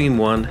Guitars Volume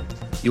 1,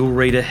 you'll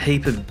read a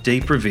heap of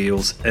deep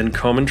reveals and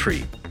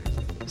commentary,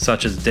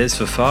 such as Des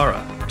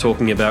Fafara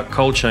talking about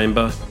Coal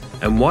Chamber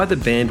and why the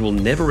band will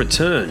never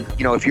return.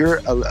 If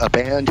you're a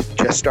band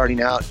just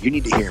starting out, you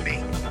need to hear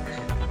me.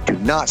 Do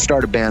not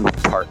start a band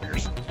with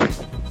partners.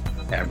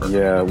 Ever.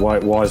 Yeah,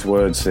 wise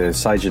words there.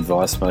 Sage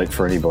advice, mate,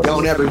 for anybody.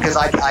 Don't ever, because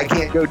I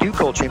can't go do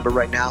Coal Chamber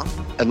right now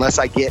unless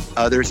I get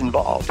others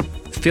involved.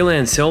 Phil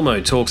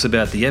Anselmo talks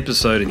about the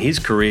episode in his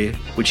career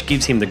which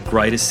gives him the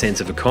greatest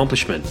sense of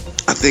accomplishment.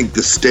 I think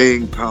the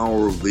staying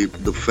power of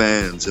the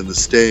fans and the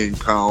staying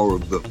power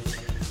of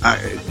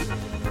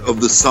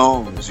the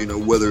songs,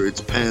 whether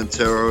it's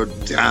Pantera,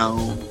 Down,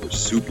 or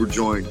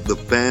Superjoint, the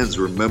fans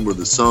remember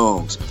the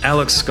songs.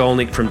 Alex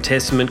Skolnick from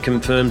Testament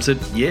confirms that,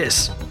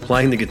 yes,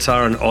 playing the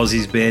guitar in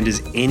Ozzy's band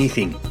is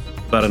anything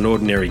but an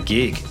ordinary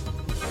gig.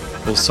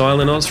 Will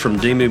Silent Oz from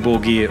Dimmu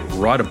Borgir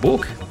write a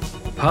book?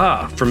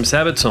 Pa from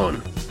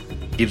Sabaton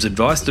gives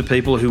advice to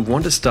people who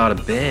want to start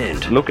a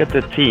band. Look at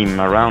the team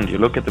around you,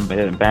 look at the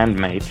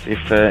bandmates.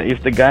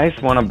 If the guys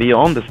want to be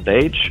on the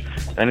stage,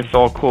 then it's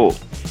all cool.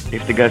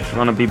 If the guys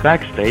want to be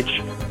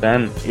backstage,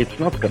 then it's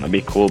not going to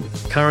be cool.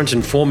 Current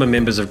and former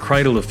members of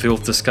Cradle of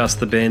Filth discuss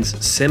the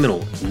band's seminal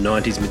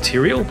 90s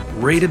material.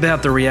 Read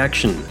about the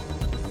reaction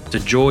to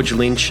George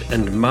Lynch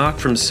and Mark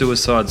from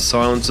Suicide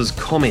Silence's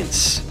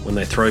comments when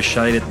they throw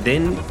shade at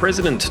then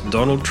President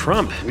Donald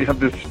Trump. We have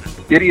this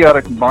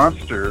idiotic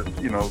monster,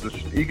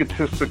 this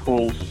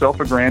egotistical,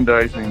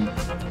 self-aggrandizing,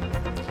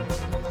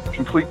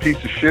 complete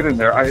piece of shit in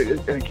there.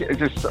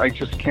 I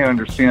just can't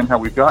understand how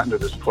we've gotten to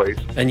this place.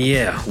 And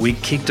yeah, we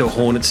kicked a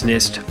hornet's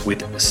nest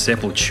with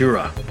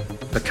Sepultura.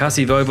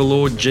 Percussive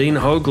overlord Gene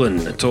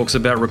Hoglan talks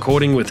about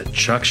recording with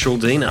Chuck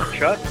Schuldiner.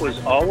 Chuck was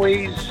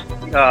always,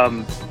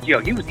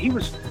 he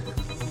was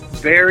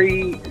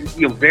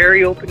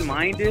very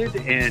open-minded,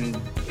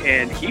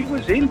 and he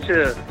was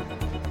into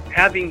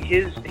having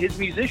his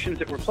musicians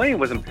that were playing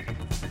with him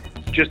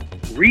just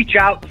reach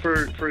out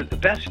for the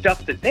best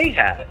stuff that they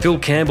had. Phil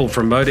Campbell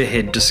from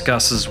Motorhead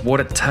discusses what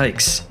it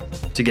takes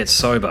to get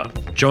sober.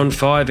 John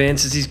Five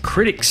answers his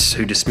critics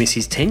who dismiss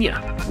his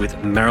tenure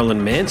with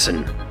Marilyn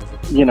Manson.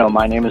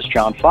 My name is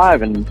John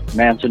Five, and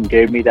Manson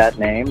gave me that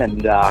name,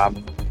 and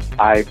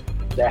I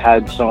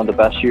had some of the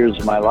best years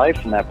of my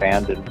life in that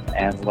band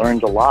and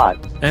learned a lot.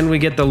 And we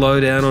get the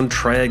lowdown on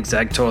Treyarch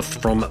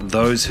Zagtoth from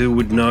those who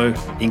would know,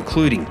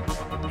 including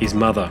his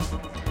mother.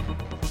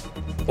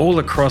 All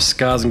across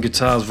Scars and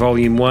Guitars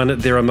Volume 1,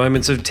 there are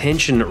moments of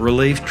tension,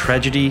 relief,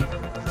 tragedy,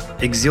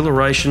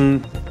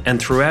 exhilaration,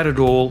 and throughout it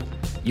all,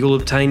 you'll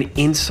obtain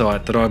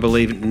insight that I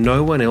believe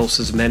no one else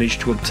has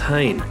managed to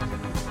obtain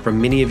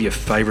from many of your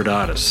favourite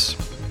artists.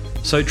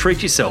 So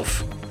treat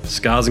yourself.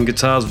 Scars and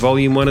Guitars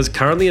Volume 1 is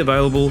currently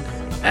available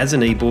as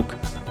an ebook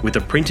with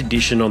a print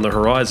edition on the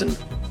horizon.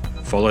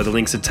 Follow the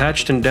links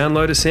attached and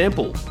download a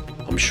sample.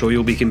 I'm sure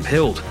you'll be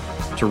compelled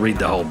to read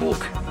the whole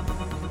book.